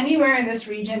 So anywhere in this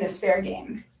region is fair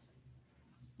game.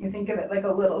 You think of it like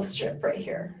a little strip right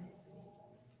here.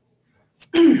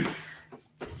 Okay.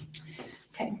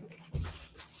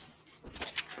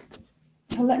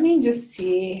 So let me just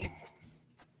see.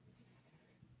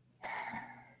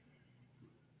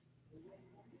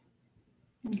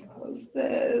 Let me close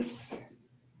this.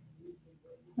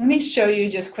 Let me show you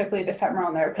just quickly the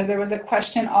femoral nerve, because there was a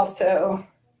question also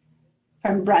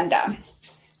from Brenda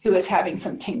who was having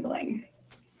some tingling.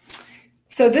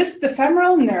 So the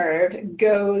femoral nerve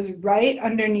goes right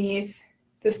underneath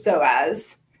the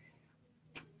psoas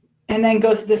and then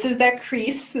goes, this is that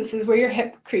crease. This is where your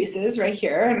hip crease is right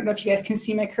here. I don't know if you guys can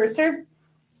see my cursor.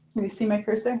 Can you see my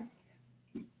cursor?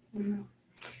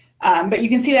 But you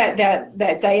can see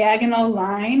that diagonal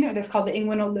line that's called the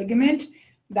inguinal ligament.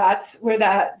 That's where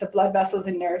the blood vessels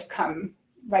and nerves come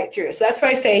right through. So that's why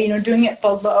I say, doing it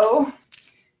below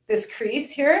this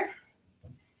crease here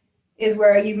is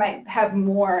where you might have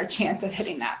more chance of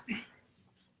hitting that.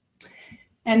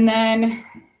 And then,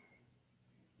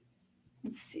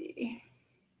 let's see.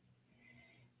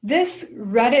 This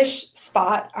reddish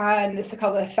spot on this is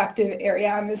called the affective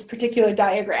area on this particular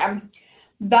diagram,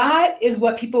 that is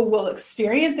what people will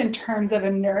experience in terms of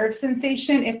a nerve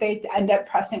sensation if they end up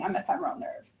pressing on the femoral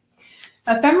nerve.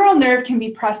 A femoral nerve can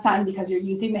be pressed on because you're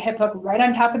using the hip hook right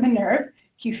on top of the nerve.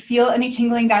 If you feel any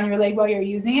tingling down your leg while you're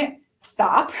using it,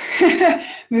 stop,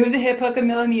 move the hip hook a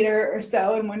millimeter or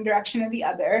so in one direction or the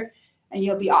other, and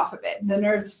you'll be off of it. The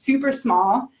nerve's super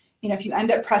small. You know, if you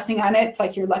end up pressing on it, it's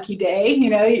like your lucky day,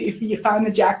 you know, if you found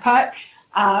the jackpot,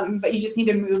 but you just need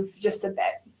to move just a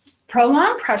bit.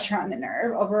 Prolonged pressure on the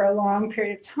nerve over a long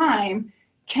period of time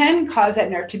can cause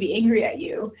that nerve to be angry at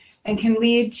you and can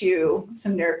lead to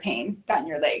some nerve pain down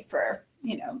your leg for,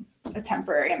 you know, a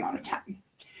temporary amount of time.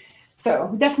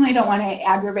 So definitely don't want to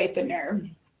aggravate the nerve.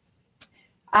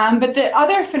 But the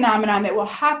other phenomenon that will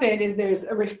happen is there's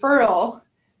a referral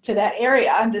to that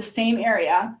area, the same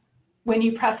area, when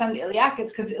you press on the iliacus,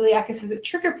 because the iliacus is a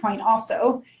trigger point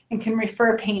also and can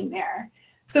refer pain there.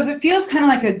 So if it feels kind of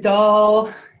like a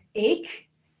dull ache,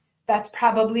 that's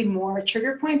probably more a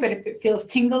trigger point, but if it feels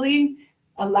tingly,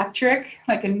 electric,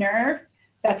 like a nerve,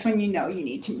 that's when you know you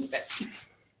need to move it.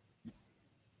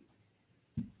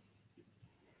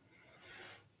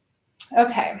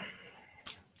 Okay,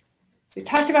 so we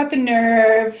talked about the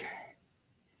nerve.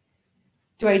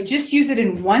 Do I just use it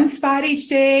in one spot each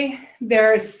day?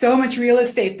 There is so much real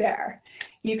estate there.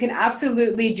 You can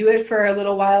absolutely do it for a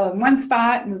little while in one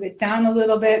spot, move it down a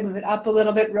little bit, move it up a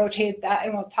little bit, rotate that,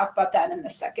 and we'll talk about that in a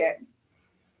second.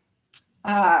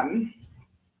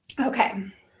 Okay.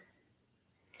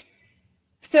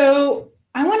 So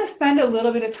I want to spend a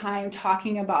little bit of time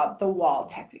talking about the wall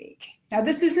technique. Now,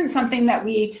 this isn't something that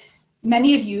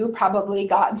many of you probably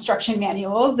got instruction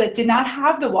manuals that did not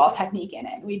have the wall technique in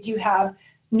it. We do have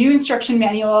new instruction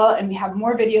manual and we have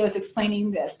more videos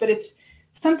explaining this, but it's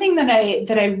something that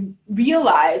I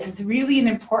realize is really an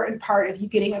important part of you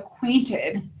getting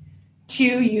acquainted to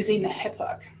using the hip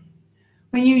hook.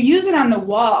 When you use it on the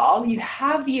wall, you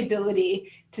have the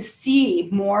ability to see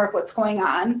more of what's going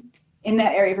on in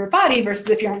that area of your body versus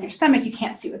if you're on your stomach, you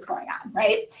can't see what's going on,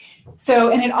 right?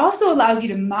 So, and it also allows you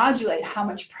to modulate how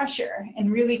much pressure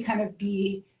and really kind of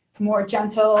be more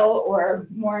gentle or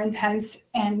more intense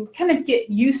and kind of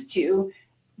get used to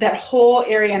that whole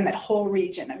area and that whole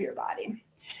region of your body.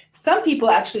 Some people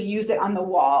actually use it on the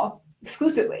wall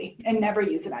exclusively and never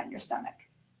use it on your stomach.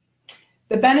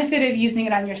 The benefit of using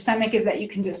it on your stomach is that you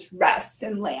can just rest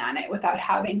and lay on it without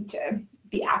having to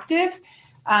be active.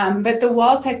 But the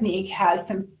wall technique has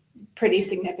some pretty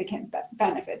significant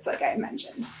benefits, like I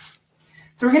mentioned.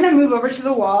 So we're going to move over to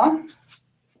the wall.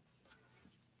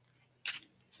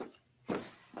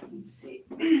 Let's see.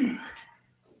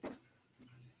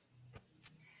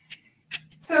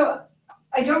 So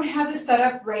I don't have this set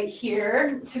up right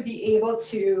here to be able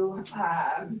to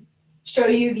show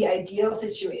you the ideal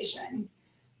situation.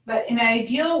 But in an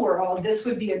ideal world, this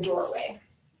would be a doorway.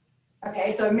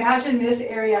 Okay, so imagine this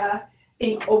area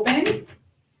being open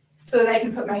so that I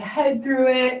can put my head through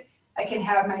it. I can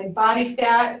have my body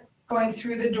fat going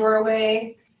through the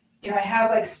doorway. You know, I have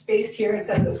like space here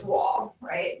instead of this wall,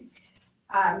 right?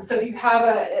 So if you have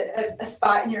a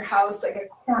spot in your house, like a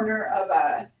corner of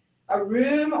a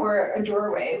room or a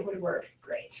doorway would work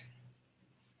great.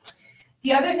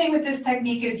 The other thing with this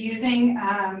technique is using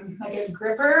like a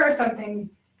gripper or something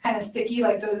kind of sticky,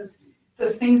 like those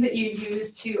things that you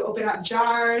use to open up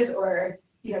jars or,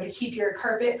 you know, to keep your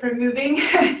carpet from moving,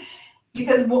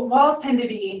 because walls tend to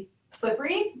be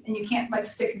slippery and you can't like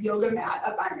stick a yoga mat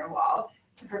up on your wall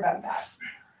to prevent that.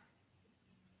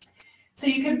 So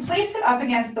you can place it up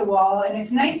against the wall, and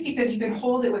it's nice because you can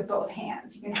hold it with both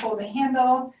hands. You can hold the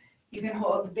handle, you can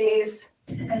hold the base,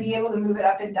 and be able to move it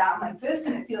up and down like this,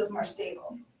 and it feels more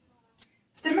stable.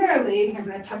 Similarly, I'm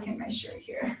going to tuck in my shirt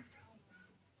here.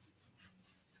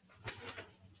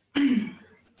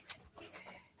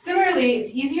 Similarly,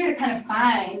 it's easier to kind of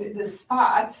find the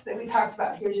spots that we talked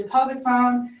about. Here's your pelvic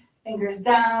bone, fingers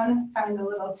down, find the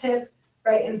little tip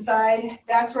right inside.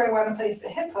 That's where I want to place the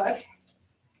hip hook,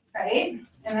 right?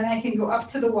 And then I can go up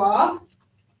to the wall.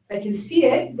 I can see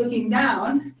it looking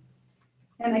down,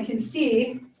 and I can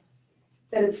see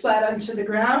that it's flat onto the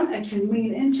ground. I can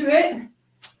lean into it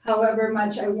however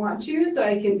much I want to, so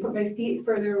I can put my feet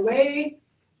further away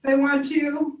if I want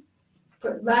to,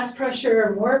 put less pressure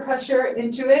or more pressure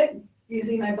into it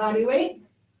using my body weight.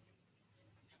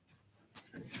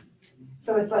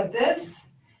 So it's like this.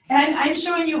 And I'm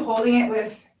showing you holding it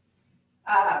with,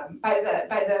 by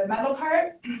the metal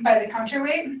part, by the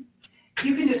counterweight.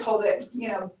 You can just hold it, you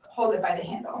know, hold it by the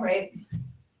handle, right?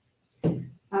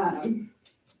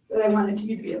 But I wanted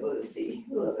you to be able to see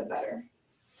a little bit better.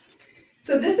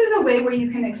 So this is a way where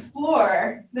you can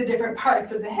explore the different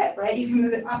parts of the hip, right? You can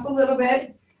move it up a little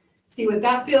bit, see what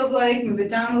that feels like, move it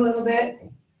down a little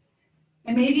bit,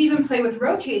 and maybe even play with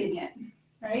rotating it,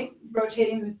 right?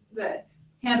 Rotating the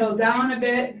handle down a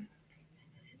bit,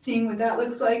 seeing what that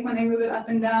looks like when I move it up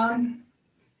and down,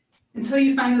 until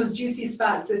you find those juicy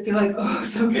spots that feel like, oh,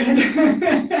 so good.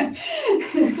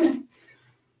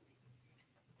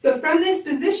 So from this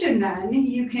position then,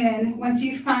 you can, once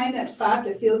you find that spot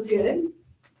that feels good,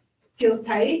 feels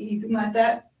tight, you can let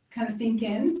that kind of sink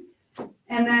in.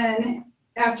 And then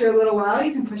after a little while,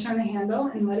 you can push on the handle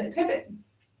and let it pivot.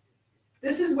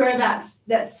 This is where that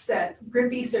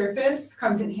grippy surface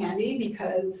comes in handy,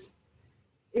 because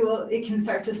it can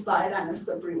start to slide on a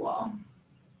slippery wall.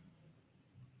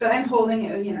 But I'm holding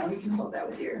it, you can hold that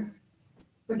with your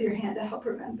hand to help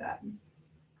prevent that.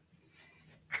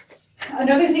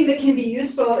 Another thing that can be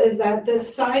useful is that the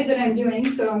side that I'm doing,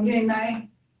 so I'm doing my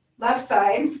left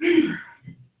side,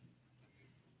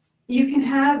 you can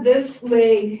have this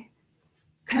leg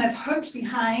kind of hooked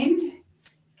behind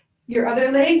your other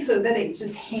leg so that it's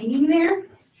just hanging there,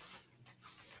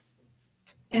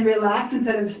 and relax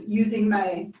instead of standing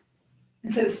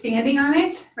on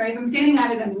it, right? If I'm standing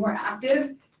on it, I'm more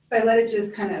active. If I let it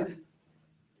just kind of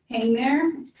hang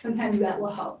there, sometimes that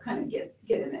will help kind of get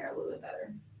in there a little bit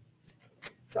better.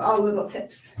 So all little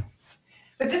tips.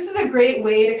 But this is a great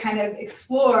way to kind of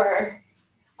explore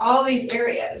all these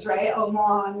areas, right,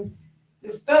 along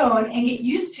this bone, and get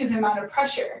used to the amount of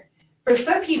pressure. For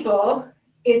some people,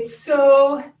 it's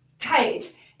so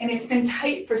tight, and it's been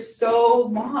tight for so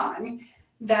long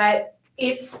that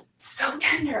it's so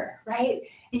tender, right?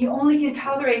 And you only can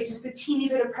tolerate just a teeny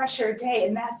bit of pressure a day,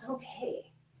 and that's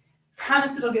okay.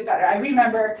 Promise it'll get better. I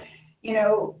remember,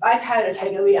 I've had a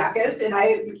tight iliacus, and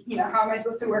how am I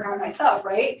supposed to work on myself,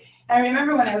 right? And I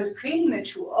remember when I was creating the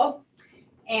tool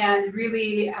and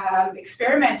really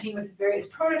experimenting with various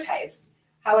prototypes,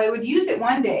 how I would use it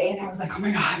one day, and I was like, oh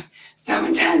my God, so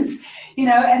intense,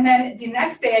 and then the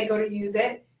next day I go to use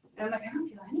it, and I'm like, I don't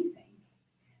feel anything,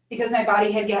 because my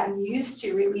body had gotten used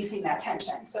to releasing that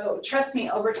tension. So trust me,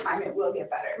 over time it will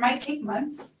get better. It might take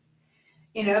months,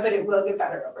 but it will get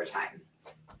better over time.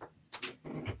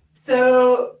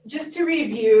 So just to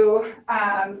review,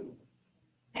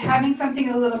 having something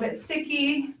a little bit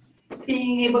sticky,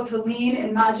 being able to lean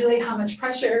and modulate how much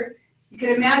pressure. You could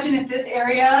imagine if this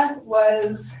area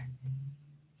was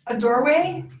a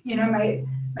doorway,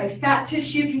 my fat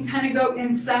tissue can kind of go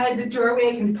inside the doorway.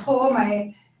 I can pull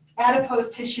my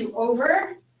adipose tissue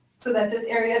over so that this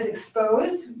area is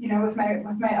exposed, with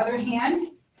my other hand,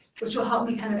 which will help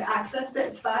me kind of access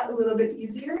that spot a little bit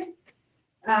easier.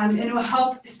 And it will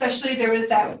help, especially there was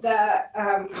that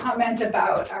comment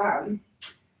about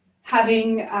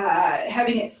having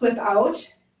it flip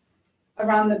out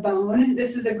around the bone.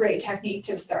 This is a great technique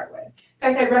to start with.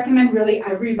 In fact, I recommend really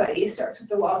everybody starts with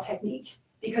the wall technique,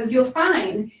 because you'll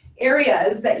find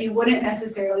areas that you wouldn't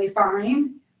necessarily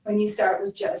find when you start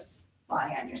with just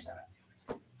lying on your stomach.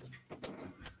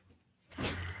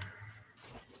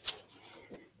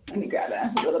 Let me grab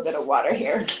a little bit of water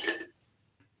here.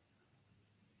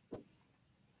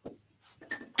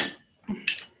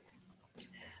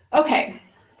 Okay,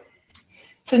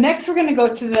 so next we're going to go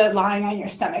to the lying on your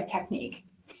stomach technique.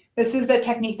 This is the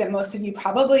technique that most of you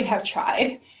probably have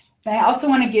tried. And I also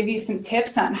want to give you some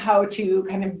tips on how to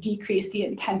kind of decrease the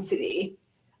intensity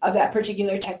of that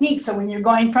particular technique. So when you're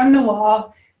going from the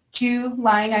wall to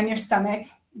lying on your stomach,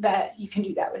 that you can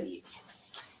do that with ease.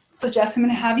 So Jess, I'm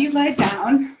going to have you lie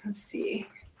down. Let's see.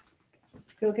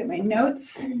 Look at my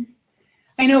notes.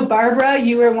 I know, Barbara,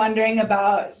 you were wondering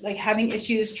about having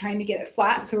issues trying to get it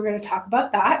flat, so we're going to talk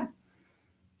about that.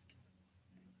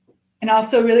 And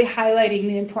also really highlighting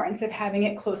the importance of having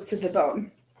it close to the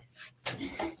bone.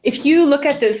 If you look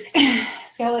at this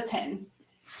skeleton,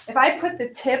 if I put the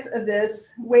tip of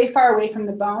this way far away from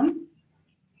the bone,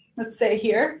 let's say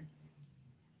here,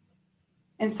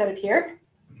 instead of here,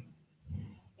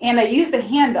 and I use the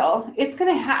handle, I'm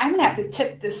going to have to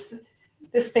tip this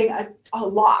thing a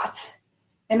lot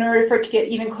in order for it to get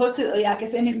even close to the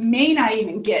iliacus, and it may not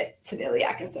even get to the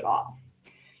iliacus at all.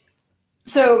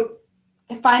 So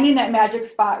finding that magic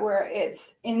spot where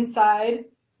it's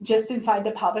just inside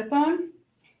the pelvic bone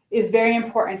is very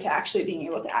important to actually being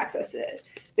able to access the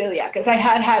iliacus. I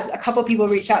had a couple people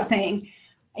reach out saying,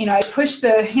 I push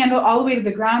the handle all the way to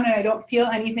the ground and I don't feel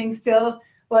anything still.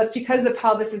 Well, it's because the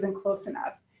pelvis isn't close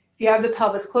enough. If you have the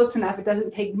pelvis close enough, it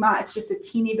doesn't take much, just a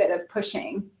teeny bit of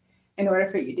pushing in order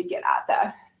for you to get at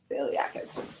the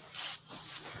iliacus.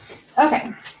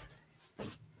 Okay.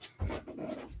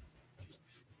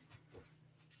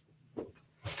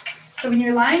 So when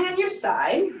you're lying on your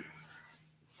side,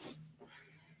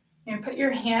 you're going to put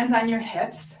your hands on your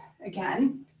hips,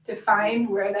 again, to find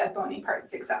where that bony part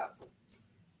sticks out.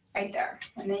 Right there.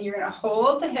 And then you're going to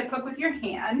hold the hip hook with your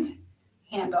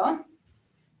handle,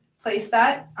 place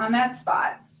that on that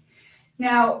spot.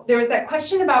 Now, there was that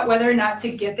question about whether or not to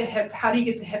get the hip, how do you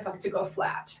get the hip hook to go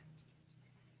flat?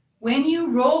 When you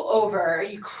roll over,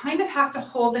 you kind of have to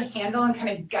hold the handle and kind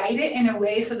of guide it in a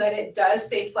way so that it does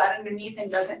stay flat underneath and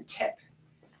doesn't tip.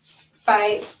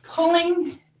 By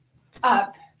pulling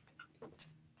up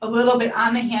a little bit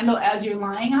on the handle as you're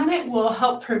lying on it will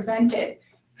help prevent it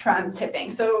from tipping.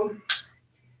 So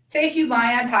say if you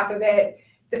lie on top of it,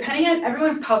 depending on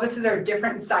everyone's pelvises are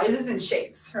different sizes and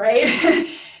shapes, right?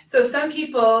 So some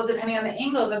people, depending on the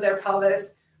angles of their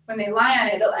pelvis, when they lie on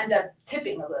it, it'll end up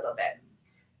tipping a little bit.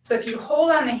 So if you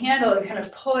hold on the handle and kind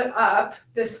of pull it up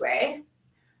this way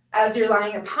as you're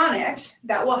lying upon it,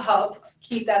 that will help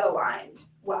keep that aligned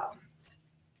well.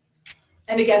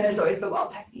 And again, there's always the wall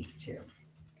technique too.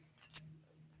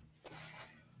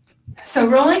 So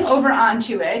rolling over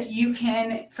onto it, you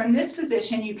can, from this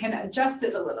position, you can adjust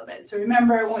it a little bit. So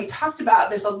remember when we talked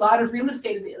about, there's a lot of real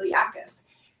estate in the iliacus.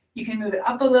 You can move it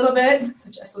up a little bit.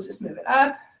 So Jess will just move it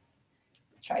up.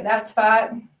 Try that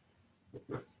spot.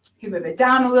 You can move it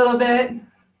down a little bit.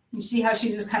 You see how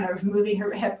she's just kind of moving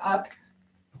her hip up.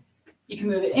 You can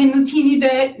move it in a teeny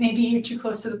bit. Maybe you're too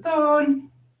close to the bone.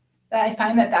 I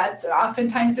find that that's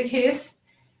oftentimes the case.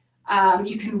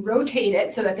 You can rotate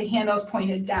it so that the handle is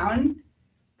pointed down,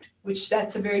 which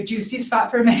that's a very juicy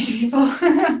spot for many people.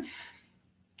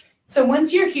 So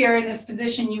once you're here in this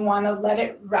position, you want to let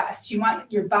it rest. You want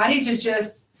your body to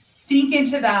just sink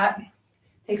into that.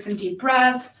 Take some deep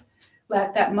breaths.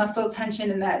 Let that muscle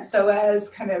tension and that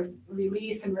psoas kind of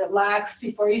release and relax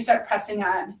before you start pressing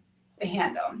on the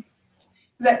handle.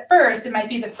 Because at first, it might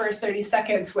be the first 30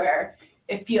 seconds where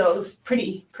it feels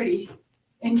pretty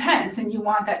intense and you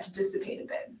want that to dissipate a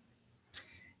bit.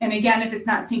 And again, if it's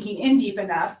not sinking in deep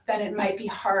enough, then it might be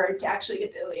hard to actually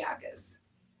get the iliacus.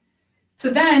 So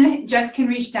then Jess can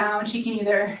reach down. She can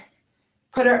either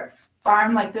put her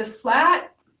arm like this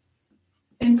flat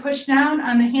and push down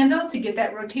on the handle to get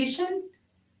that rotation.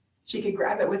 She could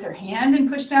grab it with her hand and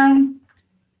push down,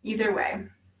 either way.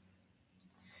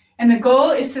 And the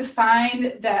goal is to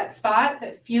find that spot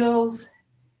that feels,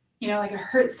 you know, like it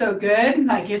hurts so good,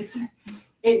 like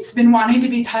it's been wanting to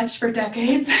be touched for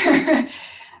decades,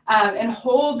 and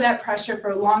hold that pressure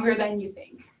for longer than you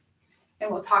think.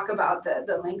 And we'll talk about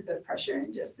the length of pressure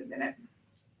in just a minute.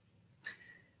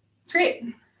 It's great.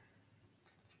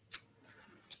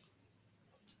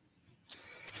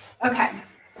 Okay,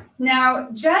 now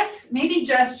maybe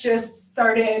Jess just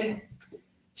started,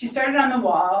 she started on the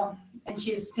wall and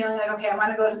she's feeling like, okay,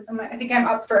 I think I'm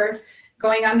up for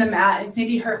going on the mat. It's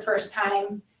maybe her first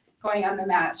time going on the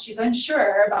mat. She's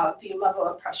unsure about the level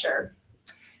of pressure.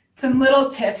 Some little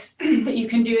tips that you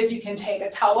can do is you can take a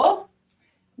towel,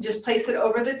 just place it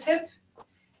over the tip.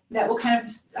 That will kind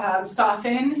of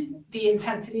soften the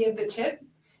intensity of the tip.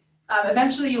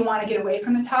 Eventually you'll want to get away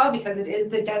from the towel because it is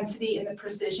the density and the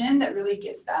precision that really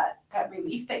gets that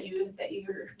relief that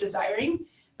you're desiring.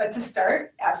 But to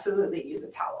start, absolutely use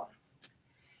a towel.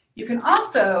 You can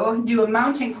also do a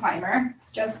mountain climber.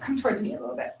 Just come towards me a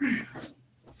little bit.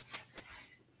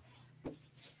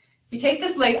 You take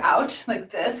this leg out like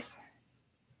this.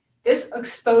 This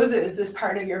exposes this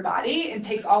part of your body and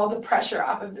takes all the pressure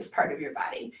off of this part of your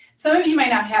body. Some of you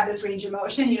might not have this range of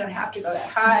motion. You don't have to go that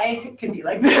high. It can be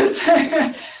like this.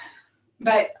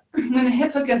 But when the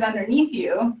hip hook is underneath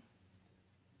you,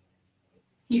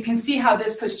 you can see how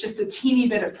this puts just a teeny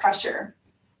bit of pressure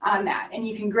on that. And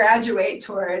you can graduate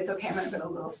towards, okay, I'm going to go a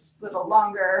little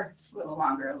longer, a little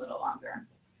longer, a little longer.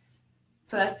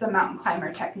 So that's the mountain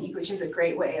climber technique, which is a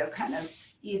great way of kind of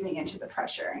easing into the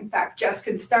pressure. In fact, Jess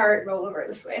could start, roll over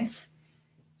this way.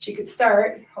 She could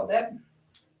start, hold it,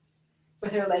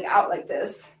 with her leg out like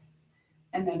this,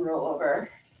 and then roll over.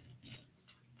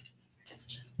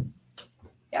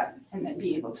 Yeah, and then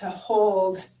be able to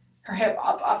hold her hip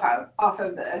up off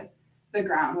of the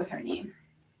ground with her knee.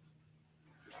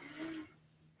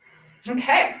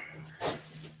 Okay.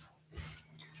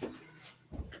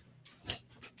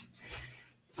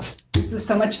 This is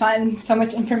so much fun, so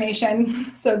much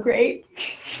information, so great.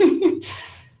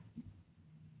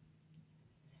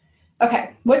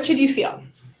 Okay, what should you feel?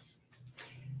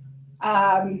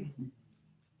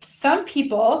 Some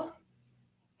people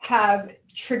have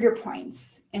trigger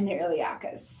points in their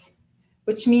iliacus,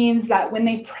 which means that when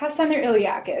they press on their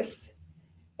iliacus,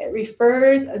 it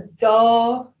refers a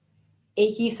dull,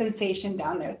 achy sensation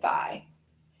down their thigh.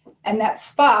 And that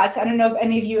spot, I don't know if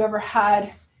any of you ever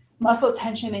had muscle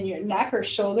tension in your neck or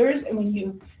shoulders, and when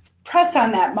you press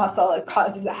on that muscle, it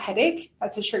causes a headache,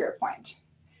 that's a trigger point.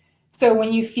 So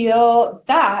when you feel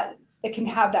that, it can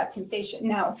have that sensation.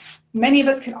 Now, many of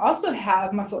us can also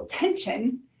have muscle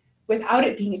tension without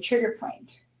it being a trigger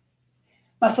point.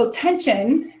 Muscle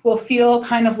tension will feel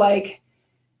kind of like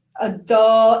a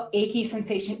dull, achy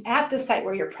sensation at the site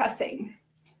where you're pressing,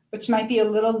 which might be a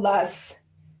little less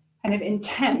kind of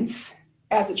intense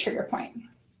as a trigger point.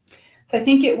 So I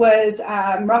think it was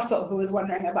Russell who was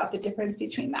wondering about the difference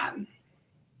between them.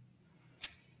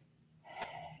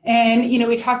 And, you know,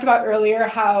 we talked about earlier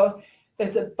how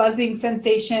there's a buzzing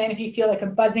sensation. If you feel like a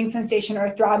buzzing sensation or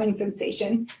a throbbing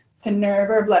sensation, it's a nerve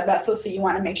or a blood vessel, so you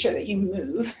want to make sure that you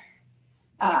move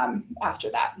after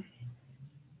that.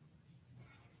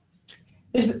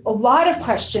 There's a lot of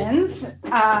questions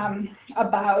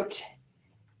about,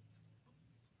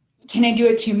 can I do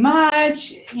it too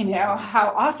much? You know,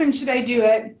 how often should I do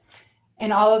it?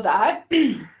 And all of that.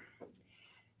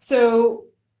 So,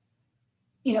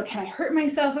 you know, can I hurt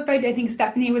myself if I think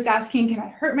Stephanie was asking, can I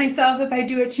hurt myself if I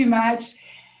do it too much?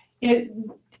 You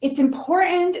know, it's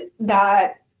important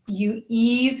that you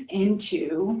ease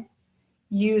into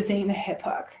using the hip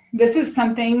hook. This is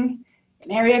something,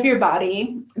 an area of your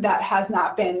body that has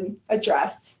not been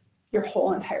addressed your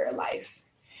whole entire life.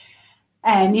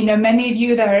 And, you know, many of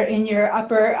you that are in your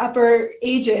upper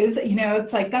ages, you know,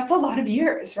 it's like, that's a lot of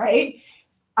years, right?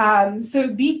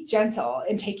 So be gentle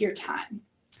and take your time.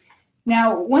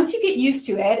 Now, once you get used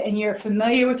to it and you're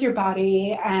familiar with your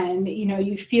body and, you know,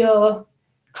 you feel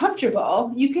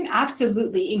comfortable, you can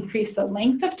absolutely increase the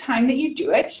length of time that you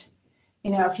do it.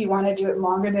 You know, if you want to do it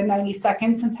longer than 90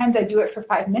 seconds, sometimes I do it for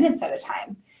 5 minutes at a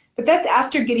time, but that's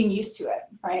after getting used to it,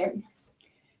 right? You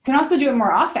can also do it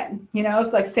more often. You know,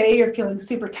 if like say you're feeling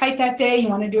super tight that day, you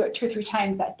want to do it 2 or 3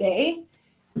 times that day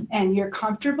and you're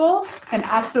comfortable, then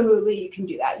absolutely you can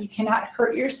do that. You cannot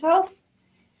hurt yourself.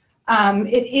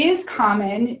 It is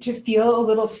common to feel a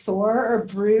little sore or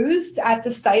bruised at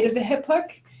the site of the hip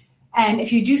hook. And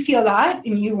if you do feel that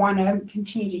and you want to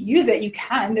continue to use it, you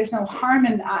can. There's no harm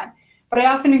in that. But I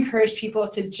often encourage people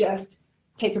to just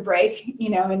take a break, you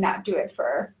know, and not do it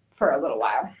for a little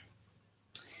while.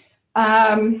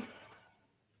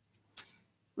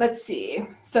 Let's see.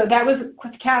 So that was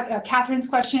Catherine's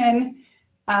question.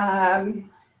 You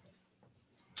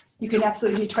can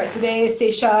absolutely do twice a day,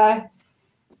 Stacia.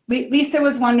 Lisa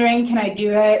was wondering, can I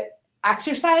do it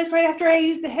exercise right after I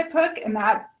use the hip hook? And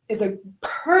that is a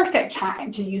perfect time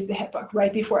to use the hip hook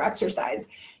right before exercise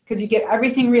because you get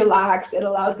everything relaxed. It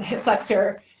allows the hip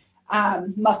flexor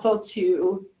muscle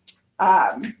to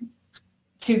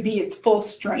be its full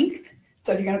strength.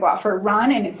 So if you're going to go out for a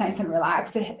run and it's nice and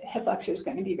relaxed, the hip flexor is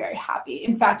going to be very happy.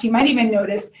 In fact, you might even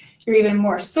notice you're even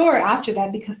more sore after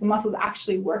that because the muscle is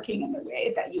actually working in the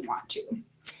way that you want to.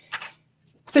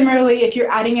 Similarly, if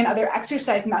you're adding in other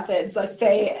exercise methods, let's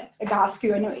say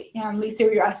Agasku, I know Lisa,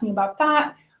 you're asking about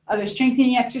that, other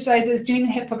strengthening exercises, doing the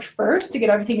hip hook first to get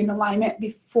everything in alignment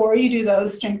before you do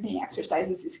those strengthening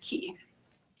exercises is key.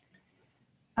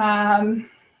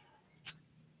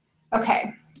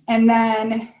 Okay, and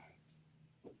then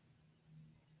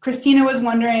Christina was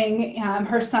wondering,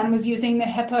 her son was using the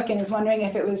hip hook and is wondering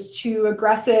if it was too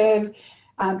aggressive,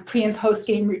 pre and post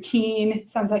game routine,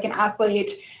 sounds like an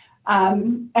athlete.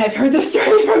 I've heard this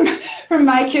story from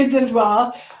my kids as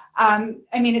well. I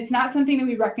mean, it's not something that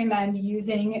we recommend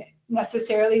using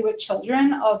necessarily with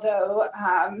children, although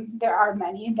there are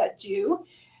many that do.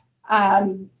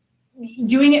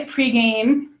 Doing it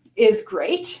pre-game is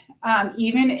great,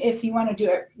 even if you want to do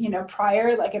it, you know,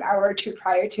 prior, like an hour or 2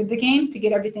 prior to the game to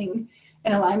get everything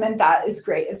in alignment. That is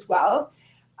great as well.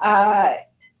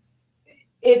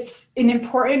 It's an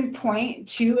important point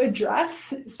to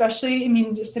address, especially, I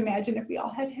mean, just imagine if we all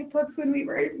had hip hooks when we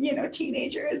were, you know,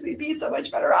 teenagers, we'd be so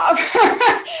much better off.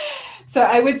 So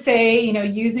I would say, you know,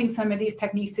 using some of these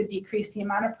techniques to decrease the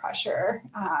amount of pressure,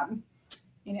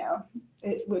 you know,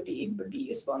 it would be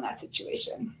useful in that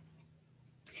situation.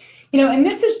 You know, and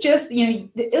this is just, you know,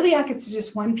 the iliacus is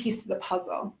just one piece of the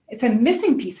puzzle. It's a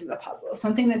missing piece of the puzzle,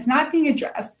 something that's not being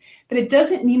addressed, but it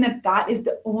doesn't mean that that is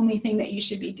the only thing that you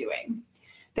should be doing.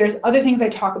 There's other things I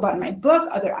talk about in my book,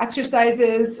 other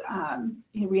exercises,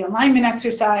 you know, realignment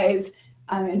exercise,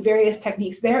 and various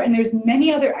techniques there. And there's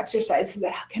many other exercises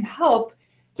that can help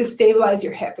to stabilize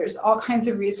your hip. There's all kinds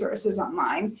of resources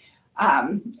online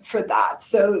for that.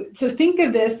 So think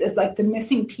of this as like the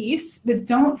missing piece, but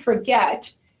don't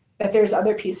forget that there's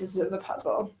other pieces of the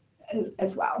puzzle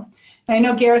as well. And I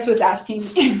know Gareth was asking,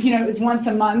 you know, it was once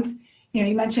a month. You know,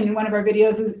 you mentioned in one of our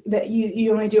videos that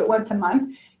you only do it once a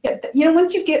month. Yeah, you know,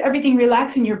 once you get everything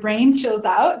relaxed and your brain chills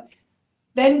out,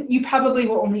 then you probably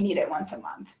will only need it once a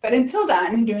month. But until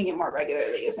then, doing it more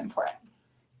regularly is important.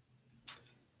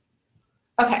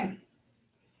 Okay.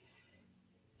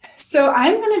 So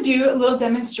I'm going to do a little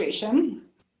demonstration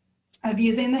of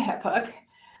using the hip hook.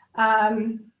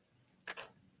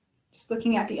 Just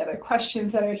looking at the other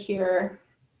questions that are here.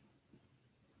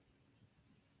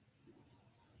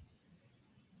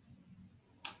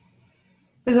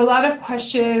 There's a lot of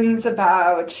questions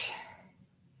about,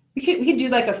 we could do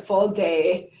like a full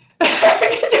day, we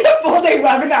could do a full day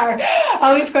webinar,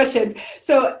 all these questions.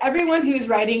 So everyone who's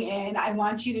writing in, I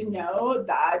want you to know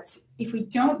that if we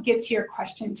don't get to your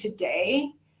question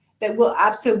today, that we'll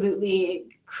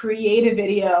absolutely create a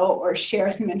video or share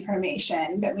some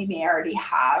information that we may already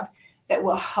have that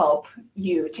will help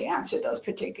you to answer those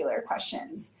particular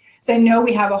questions. So I know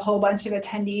we have a whole bunch of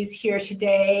attendees here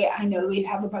today. I know we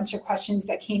have a bunch of questions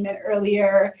that came in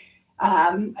earlier.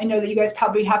 I know that you guys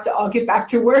probably have to all get back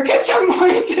to work at some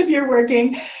point if you're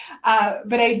working.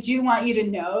 But I do want you to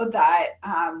know that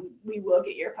we will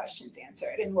get your questions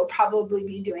answered, and we'll probably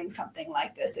be doing something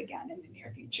like this again in the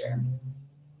near future.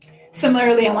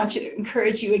 Similarly, I want to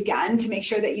encourage you again to make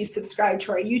sure that you subscribe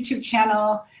to our YouTube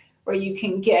channel, where you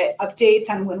can get updates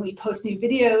on when we post new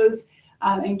videos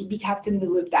and be kept in the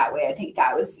loop that way. I think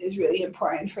that is really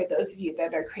important for those of you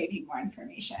that are craving more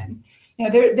information. You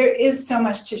know, there is so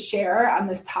much to share on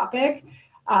this topic.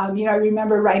 You know, I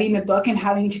remember writing the book and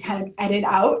having to kind of edit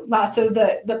out lots of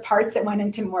the parts that went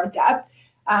into more depth.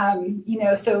 You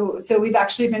know, so we've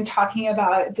actually been talking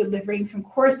about delivering some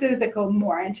courses that go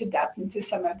more into depth into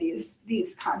some of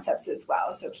these concepts as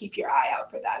well. So keep your eye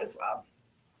out for that as well.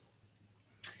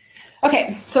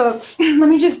 Okay, so let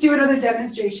me just do another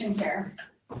demonstration here.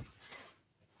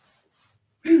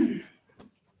 Okay,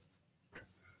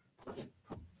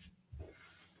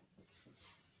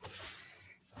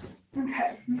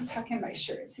 let me tuck in my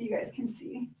shirt so you guys can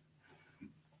see.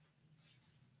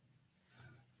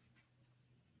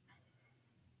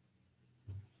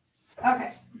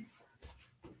 Okay.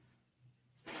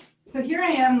 So here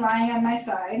I am lying on my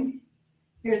side.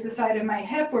 Here's the side of my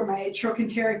hip where my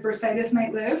trochanteric bursitis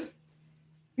might live.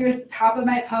 Here's the top of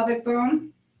my pelvic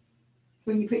bone.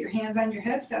 When you put your hands on your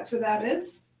hips, that's where that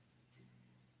is.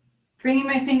 Bringing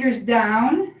my fingers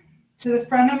down to the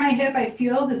front of my hip, I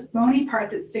feel this bony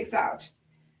part that sticks out.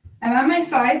 I'm on my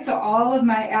side, so all of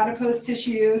my adipose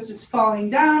tissue is just falling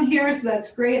down here, so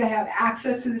that's great. I have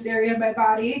access to this area of my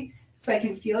body, so I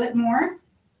can feel it more.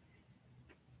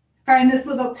 Find this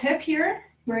little tip here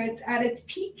where it's at its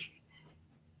peak.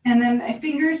 And then my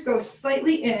fingers go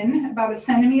slightly in, about 1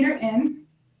 centimeter in,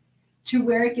 to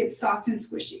where it gets soft and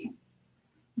squishy.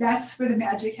 That's where the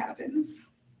magic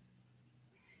happens.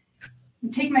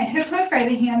 Take my hip hook by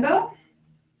the handle.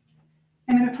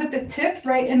 I'm going to put the tip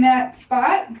right in that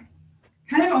spot,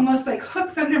 kind of almost like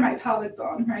hooks under my pelvic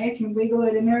bone, right? I can wiggle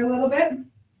it in there a little bit.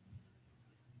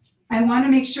 I want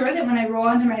to make sure that when I roll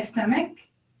onto my stomach,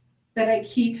 that I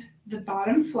keep the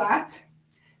bottom flat.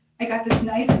 I got this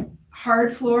nice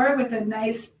hard floor with a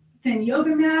nice thin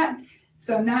yoga mat,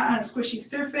 so I'm not on a squishy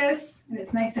surface, and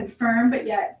it's nice and firm, but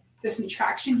yet there's some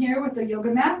traction here with the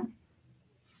yoga mat.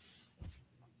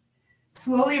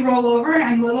 Slowly roll over.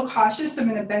 I'm a little cautious, so I'm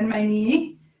going to bend my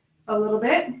knee a little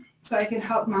bit so I can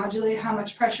help modulate how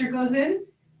much pressure goes in.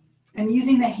 I'm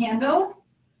using the handle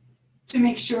to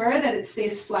make sure that it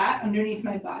stays flat underneath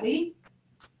my body.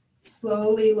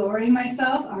 Slowly lowering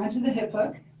myself onto the hip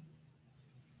hook.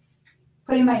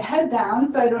 Putting my head down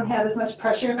so I don't have as much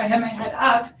pressure. If I have my head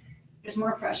up, there's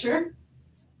more pressure.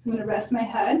 So I'm going to rest my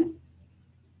head.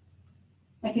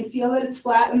 I can feel that it's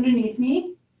flat underneath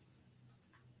me.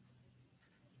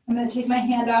 I'm going to take my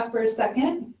hand off for a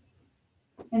second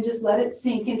and just let it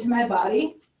sink into my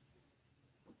body.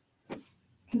 I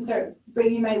can start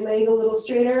bringing my leg a little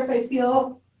straighter if I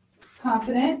feel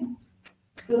confident,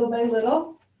 little by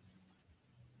little.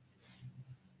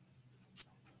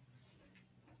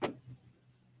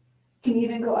 Can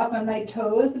even go up on my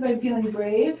toes if I'm feeling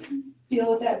brave. Feel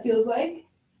what that feels like.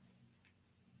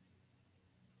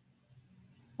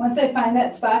 Once I find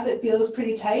that spot that feels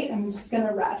pretty tight, I'm just going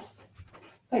to rest.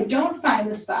 If I don't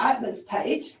find the spot that's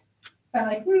tight, if I'm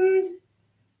like,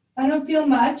 I don't feel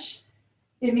much,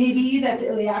 it may be that the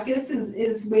iliacus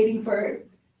is waiting for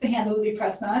the handle to be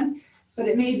pressed on, but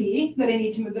it may be that I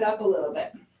need to move it up a little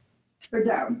bit or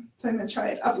down. So I'm going to try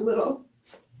it up a little.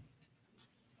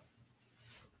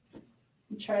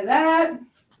 Try that.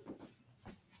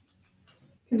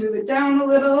 Can move it down a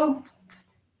little.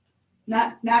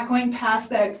 Not going past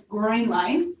that groin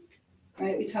line.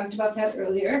 Right, we talked about that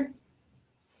earlier.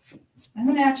 I'm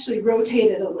going to actually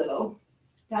rotate it a little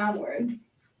downward.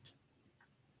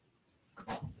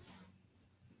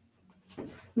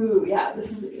 Ooh, yeah,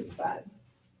 this is a good spot.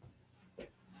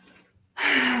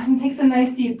 So take some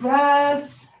nice deep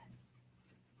breaths.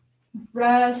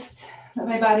 Rest. Let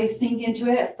my body sink into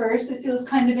it. At first, it feels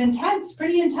kind of intense,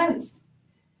 pretty intense.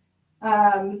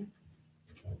 I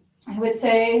would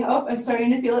say, oh, I'm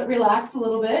starting to feel it relax a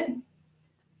little bit.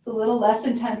 It's a little less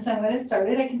intense than when it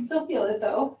started. I can still feel it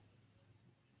though.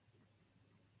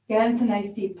 Again, some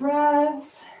nice deep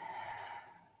breaths.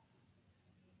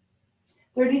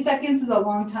 30 seconds is a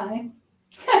long time.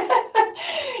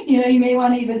 You may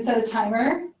want to even set a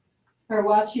timer or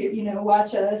watch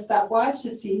a stopwatch to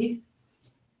see.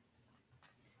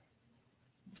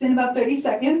 It's been about 30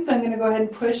 seconds, so I'm going to go ahead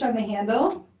and push on the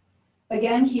handle.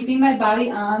 Again, keeping my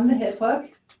body on the hip hook.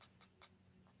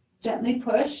 Gently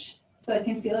push so I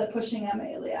can feel it pushing on my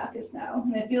iliacus now.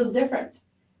 And it feels different.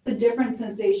 It's a different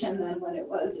sensation than when it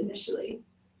was initially.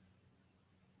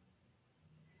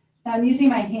 Now I'm using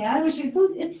my hand, which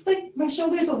it's like my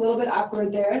shoulder's a little bit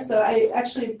awkward there, so I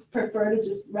actually prefer to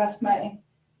just rest my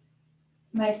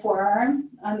forearm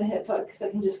on the hip hook because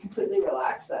I can just completely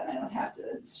relax that and I don't have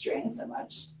to strain so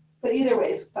much. But either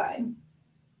way is fine.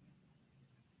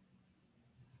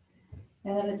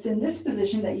 And then it's in this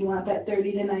position that you want that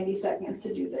 30 to 90 seconds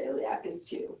to do the iliacus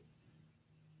too.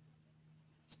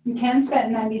 You can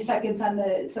spend 90 seconds on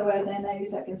the psoas and 90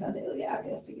 seconds on the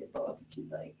iliacus to get both if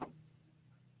you'd like.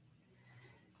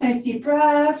 Nice deep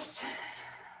breaths.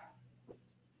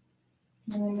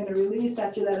 And I'm going to release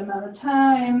after that amount of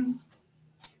time.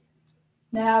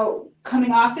 Now,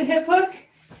 coming off the hip hook,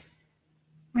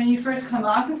 when you first come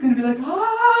off, it's going to be like,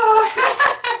 oh!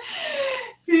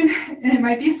 And it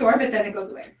might be sore, but then it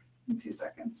goes away in 2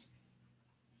 seconds.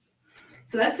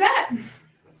 So that's that.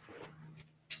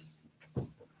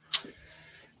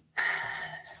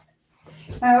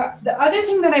 Now, the other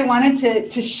thing that I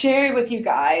wanted to share with you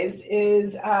guys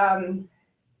is I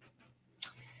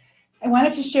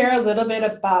wanted to share a little bit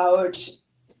about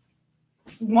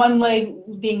one leg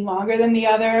being longer than the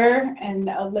other and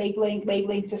a leg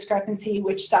length discrepancy,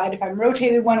 which side if I'm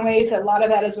rotated one way. So a lot of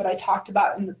that is what I talked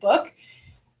about in the book.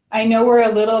 I know we're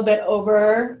a little bit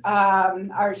over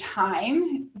our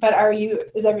time, but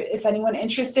is anyone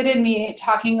interested in me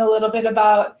talking a little bit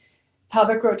about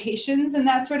pelvic rotations and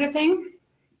that sort of thing?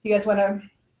 You guys want to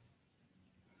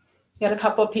get a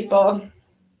couple of people?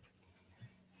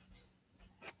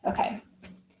 Okay.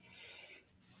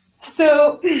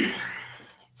 So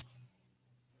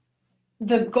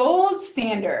the gold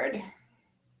standard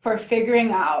for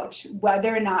figuring out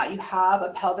whether or not you have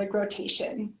a pelvic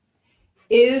rotation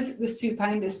is the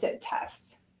supine to sit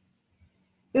test.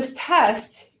 This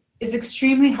test is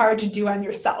extremely hard to do on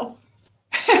yourself.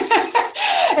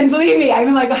 And believe me,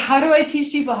 I'm like, how do I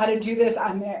teach people how to do this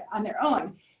on their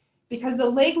own? Because the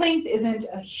leg length isn't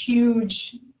a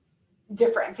huge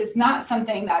difference. It's not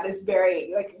something that is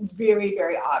very,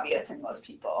 very obvious in most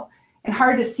people and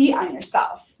hard to see on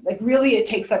yourself. Like really, it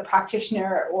takes a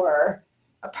practitioner or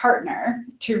a partner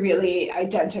to really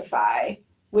identify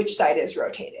which side is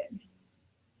rotated.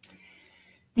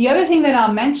 The other thing that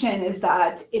I'll mention is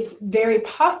that it's very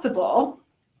possible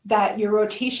that your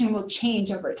rotation will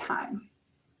change over time.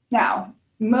 Now,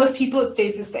 most people, it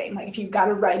stays the same. Like if you've got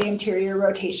a right anterior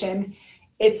rotation,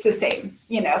 it's the same,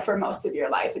 for most of your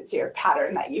life. It's your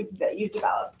pattern that you've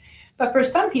developed. But for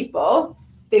some people,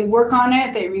 they work on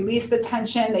it, they release the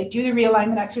tension, they do the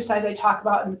realignment exercise I talk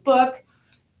about in the book,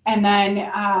 and then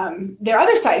their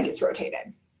other side gets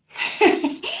rotated.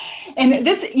 And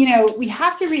this, we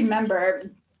have to remember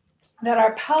that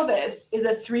our pelvis is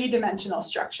a three-dimensional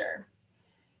structure.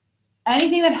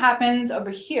 Anything that happens over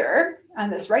here on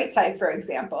this right side, for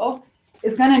example,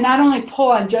 is going to not only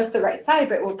pull on just the right side,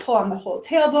 but it will pull on the whole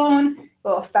tailbone, it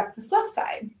will affect this left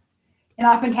side. And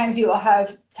oftentimes you will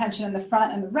have tension in the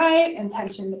front and the right and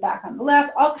tension in the back on the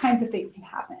left. All kinds of things can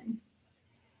happen.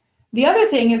 The other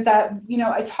thing is that,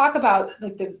 I talk about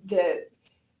like the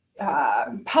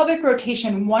pelvic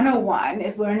rotation 101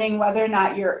 is learning whether or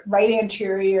not you're right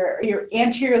anterior, or you're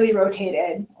anteriorly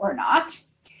rotated or not.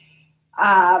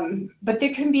 But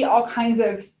there can be all kinds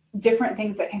of different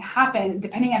things that can happen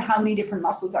depending on how many different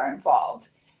muscles are involved.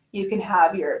 You can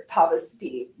have your pelvis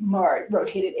be more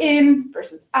rotated in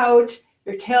versus out.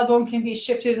 Your tailbone can be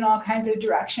shifted in all kinds of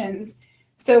directions.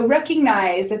 So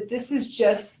recognize that this is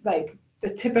just like the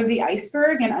tip of the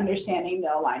iceberg in understanding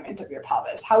the alignment of your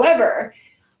pelvis. However,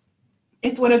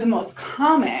 it's one of the most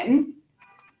common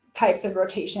types of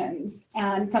rotations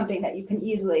and something that you can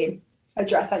easily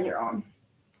address on your own.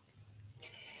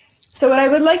 So what I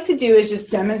would like to do is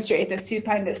just demonstrate the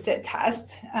supine to sit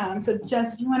test. So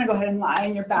Jess, if you want to go ahead and lie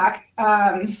on your back.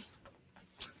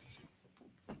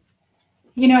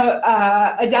 You know,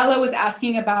 Adela was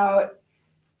asking about,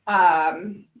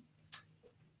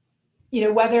 you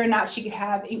know, whether or not she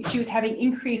was having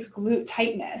increased glute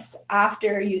tightness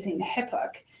after using the hip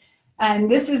hook. And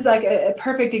this is like a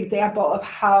perfect example of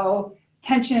how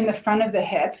tension in the front of the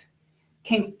hip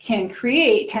can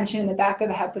create tension in the back of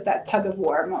the hip with that tug of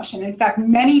war motion. In fact,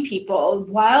 many people,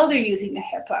 while they're using the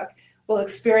hip hook, will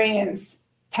experience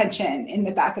tension in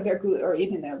the back of their glute or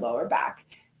even their lower back,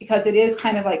 because it is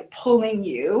kind of like pulling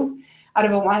you out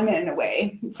of alignment in a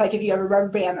way. It's like if you have a rubber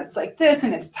band that's like this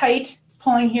and it's tight, it's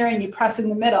pulling here, and you press in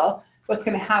the middle, what's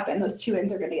going to happen? Those two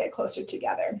ends are going to get closer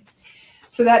together.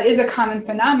 So that is a common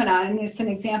phenomenon, and it's an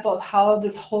example of how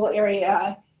this whole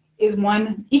area is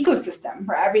one ecosystem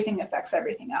where everything affects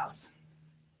everything else.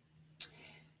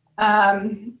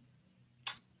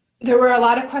 There were a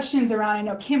lot of questions around, I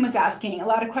know Kim was asking, a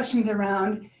lot of questions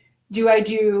around, do I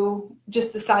do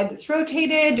just the side that's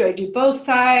rotated? Do I do both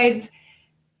sides?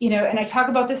 You know, and I talk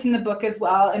about this in the book as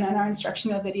well, and in our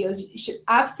instructional videos. You should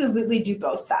absolutely do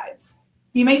both sides.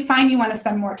 You may find you want to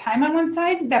spend more time on one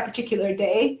side that particular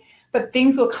day, but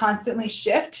things will constantly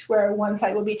shift where one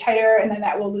side will be tighter and then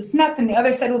that will loosen up and the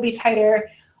other side will be tighter.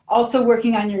 Also,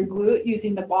 working on your glute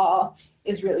using the ball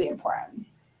is really important.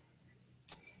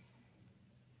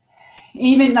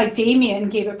 Even like Damien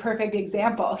gave a perfect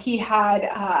example. He had,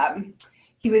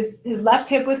 his left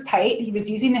hip was tight. He was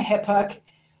using the hip hook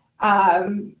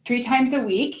 3 times a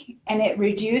week, and it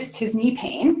reduced his knee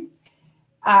pain.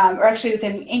 Or actually he was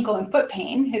having ankle and foot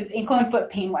pain. His ankle and foot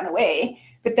pain went away,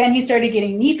 but then he started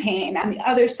getting knee pain on the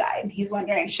other side. He's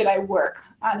wondering, should I work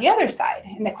on the other side?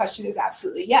 And the question is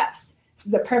absolutely yes. This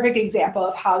is a perfect example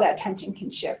of how that tension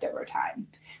can shift over time.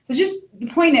 So just the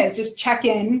point is, just check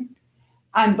in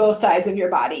on both sides of your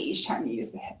body each time you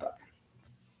use the hip hook.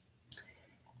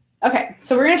 Okay,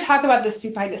 so we're going to talk about the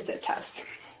supine to sit test.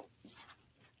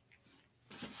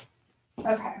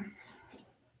 Okay.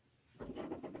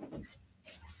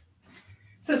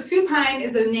 So supine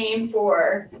is a name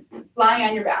for lying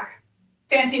on your back.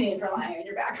 Fancy name for lying on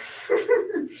your back.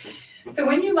 So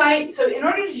when you lie, so in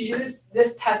order to do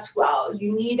this test well,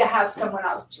 you need to have someone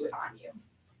else do it on you.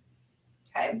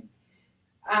 Okay.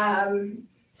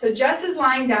 So Jess is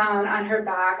lying down on her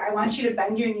back. I want you to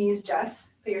bend your knees,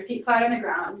 Jess. Put your feet flat on the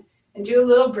ground and do a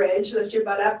little bridge. Lift your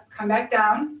butt up, come back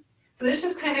down. So this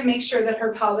just kind of makes sure that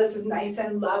her pelvis is nice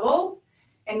and level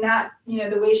and not, you know,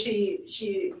 the way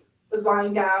she was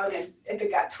lying down and if it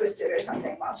got twisted or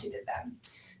something while she did that.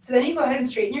 So then you go ahead and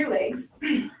straighten your legs.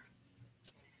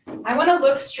 I want to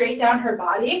look straight down her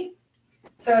body.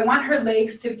 So I want her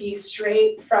legs to be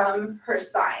straight from her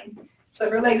spine. So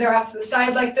if her legs are off to the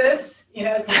side like this, you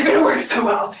know, it's not going to work so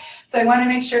well. So I want to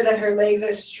make sure that her legs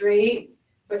are straight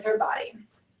with her body.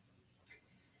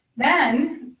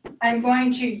 Then I'm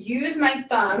going to use my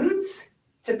thumbs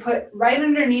to put right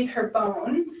underneath her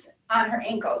bones on her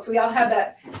ankle. So we all have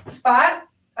that spot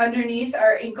underneath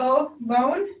our ankle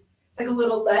bone. It's like a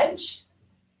little ledge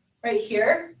right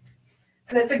here.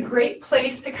 So that's a great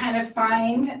place to kind of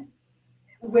find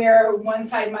where one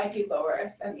side might be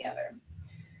lower than the other.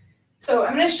 So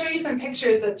I'm going to show you some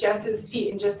pictures of Jess's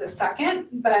feet in just a second,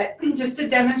 but just to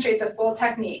demonstrate the full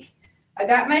technique, I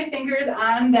got my fingers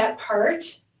on that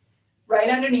part right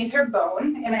underneath her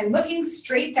bone, and I'm looking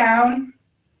straight down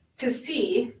to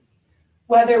see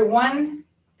whether one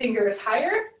finger is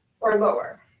higher or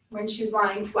lower when she's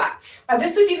lying flat. Now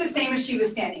this would be the same if she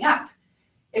was standing up.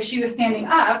 If she was standing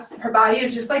up, her body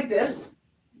is just like this,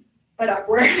 but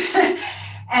upward.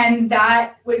 And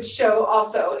that would show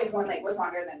also if one leg was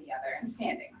longer than the other and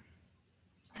standing.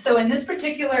 So in this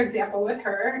particular example with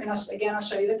her, and again, I'll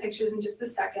show you the pictures in just a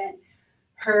second,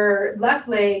 her left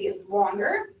leg is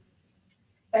longer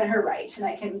than her right. And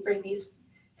I can bring these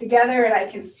together and I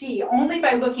can see only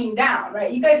by looking down,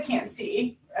 right? You guys can't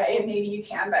see, right? And maybe you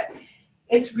can, but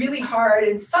it's really hard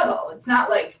and subtle. It's not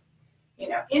like, you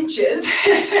know, inches.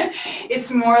 It's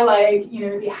more like, you know,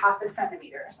 maybe half a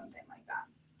centimeter or something like that.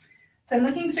 So I'm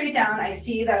looking straight down. I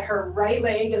see that her right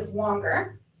leg is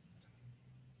longer.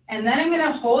 And then I'm going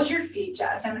to hold your feet,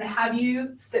 Jess. I'm going to have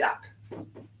you sit up.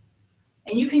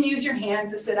 And you can use your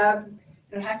hands to sit up.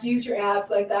 You don't have to use your abs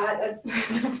like that.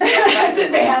 That's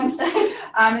advanced.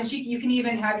 And you can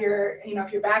even have your, you know,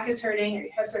 if your back is hurting or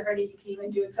your hips are hurting, you can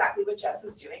even do exactly what Jess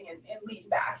is doing and lean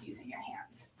back using your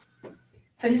hands.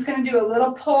 So I'm just going to do a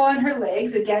little pull on her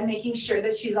legs, again, making sure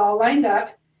that she's all lined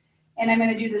up. And I'm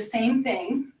going to do the same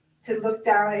thing to look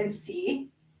down and see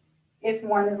if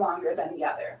one is longer than the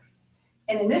other.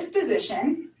 And in this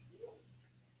position,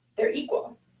 they're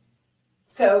equal.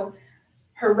 So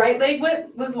her right leg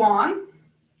was long,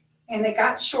 and it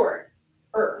got shorter.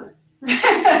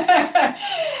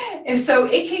 And so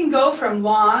it can go from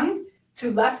long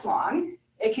to less long.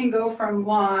 It can go from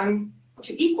long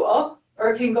to equal,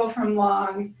 or it can go from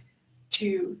long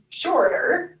to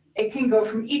shorter. It can go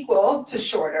from equal to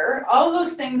shorter. All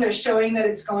those things are showing that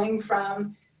it's going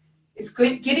from,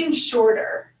 getting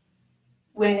shorter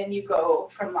when you go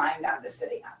from lying down to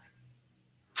sitting up.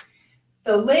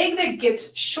 The leg that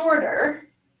gets shorter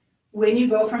when you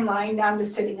go from lying down to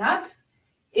sitting up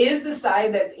is the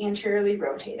side that's anteriorly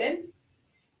rotated.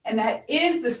 And that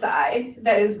is the side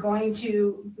that is going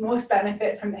to most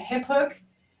benefit from the hip hook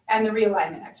and the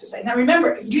realignment exercise. Now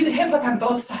remember, you do the hip hook on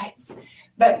both sides,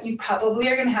 but you probably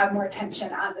are going to have more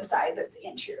tension on the side that's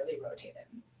anteriorly rotated.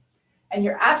 And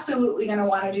you're absolutely going to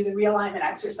want to do the realignment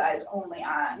exercise only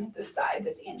on the side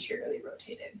that's anteriorly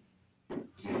rotated.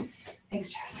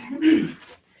 Thanks, Jess.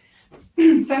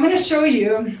 So I'm going to show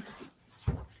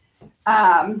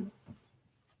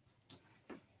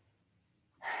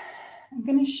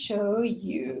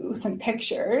you some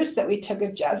pictures that we took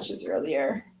of Jess just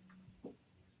earlier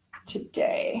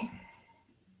today.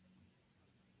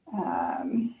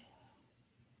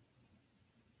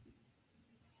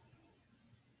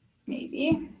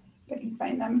 Maybe if I can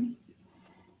find them.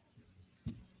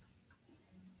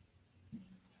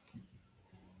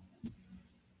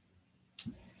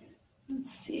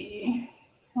 Let's see,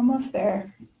 almost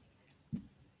there.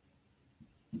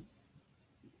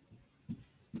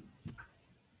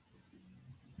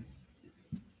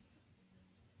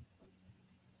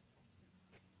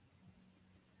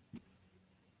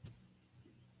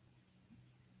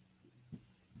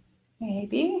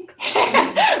 Maybe.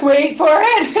 Wait for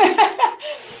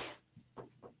it.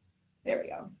 There we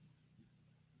go.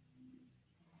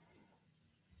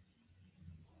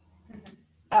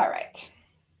 All right.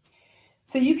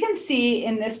 So you can see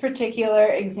in this particular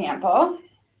example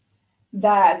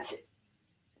that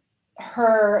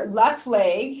her left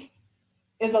leg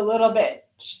is a little bit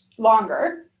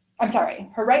longer. I'm sorry,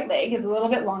 her right leg is a little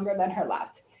bit longer than her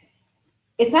left.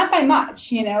 It's not by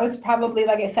much, you know, it's probably,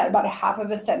 like I said, about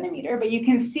 1/2 centimeter, but you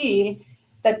can see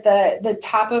that the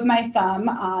top of my thumb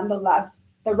on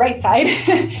the right side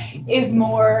is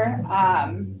lower,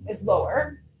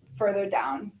 further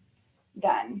down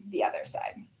than the other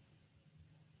side.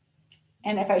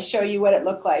 And if I show you what it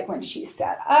looked like when she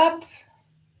sat up,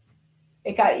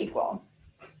 it got equal.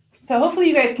 So hopefully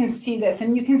you guys can see this,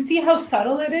 and you can see how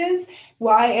subtle it is,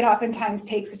 why it oftentimes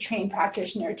takes a trained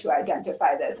practitioner to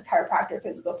identify this, a chiropractor,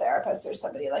 physical therapist, or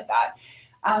somebody like that.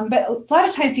 But a lot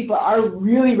of times people are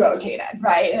really rotated,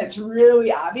 right? And it's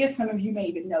really obvious. Some of you may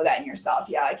even know that in yourself.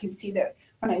 Yeah, I can see that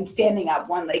when I'm standing up,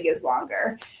 one leg is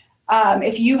longer.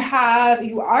 If you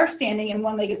are standing and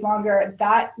one leg is longer,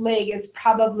 that leg is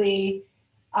probably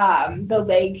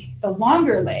the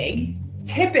longer leg,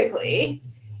 typically,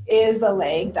 is the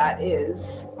leg that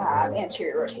is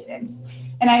anterior rotated.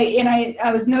 And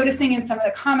I was noticing in some of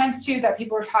the comments too that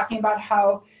people were talking about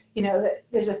how, you know,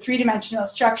 there's a 3-dimensional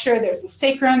structure, there's the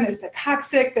sacrum, there's the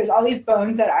coccyx, there's all these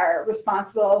bones that are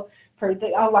responsible for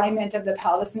the alignment of the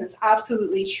pelvis, and it's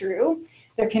absolutely true.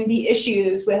 There can be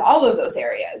issues with all of those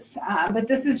areas, but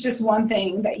this is just one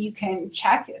thing that you can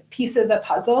check, a piece of the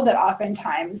puzzle that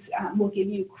oftentimes will give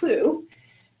you a clue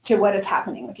to what is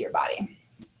happening with your body.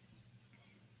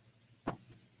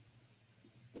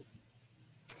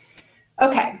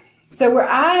 Okay, so we're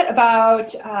at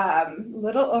about a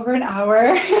little over an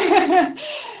hour.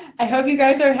 I hope you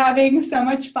guys are having so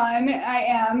much fun. I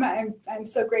am. I'm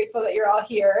so grateful that you're all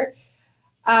here.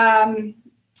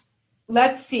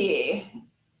 Let's see.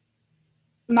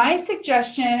 My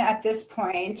suggestion at this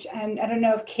point, and I don't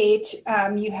know if Kate,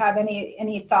 you have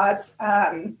any thoughts.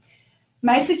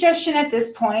 My suggestion at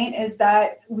this point is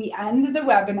that we end the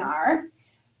webinar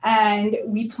and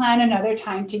we plan another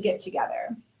time to get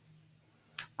together.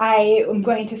 I am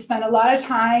going to spend a lot of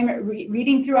time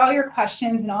reading through all your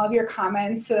questions and all of your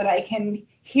comments so that I can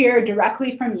hear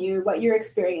directly from you what you're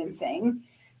experiencing,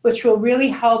 which will really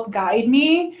help guide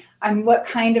me on what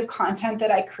kind of content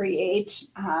that I create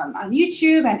on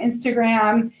YouTube and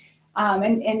Instagram,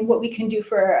 and what we can do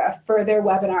for a further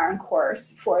webinar and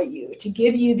course for you to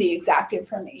give you the exact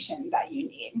information that you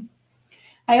need.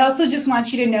 I also just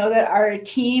want you to know that our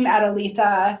team at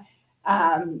Aletha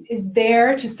is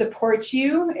there to support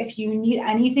you. If you need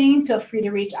anything, feel free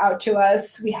to reach out to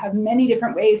us. We have many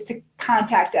different ways to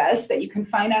contact us that you can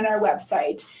find on our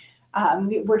website.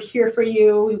 We're here for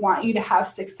you. We want you to have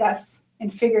success in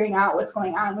figuring out what's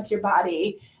going on with your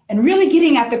body and really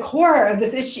getting at the core of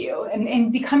this issue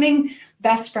and becoming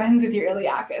best friends with your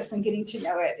iliacus and getting to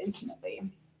know it intimately.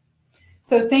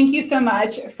 So thank you so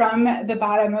much from the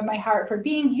bottom of my heart for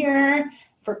being here,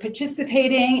 for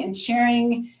participating and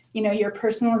sharing your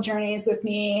personal journeys with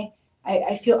me.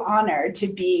 I feel honored to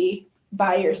be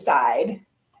by your side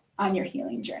on your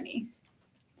healing journey.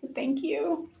 So thank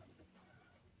you.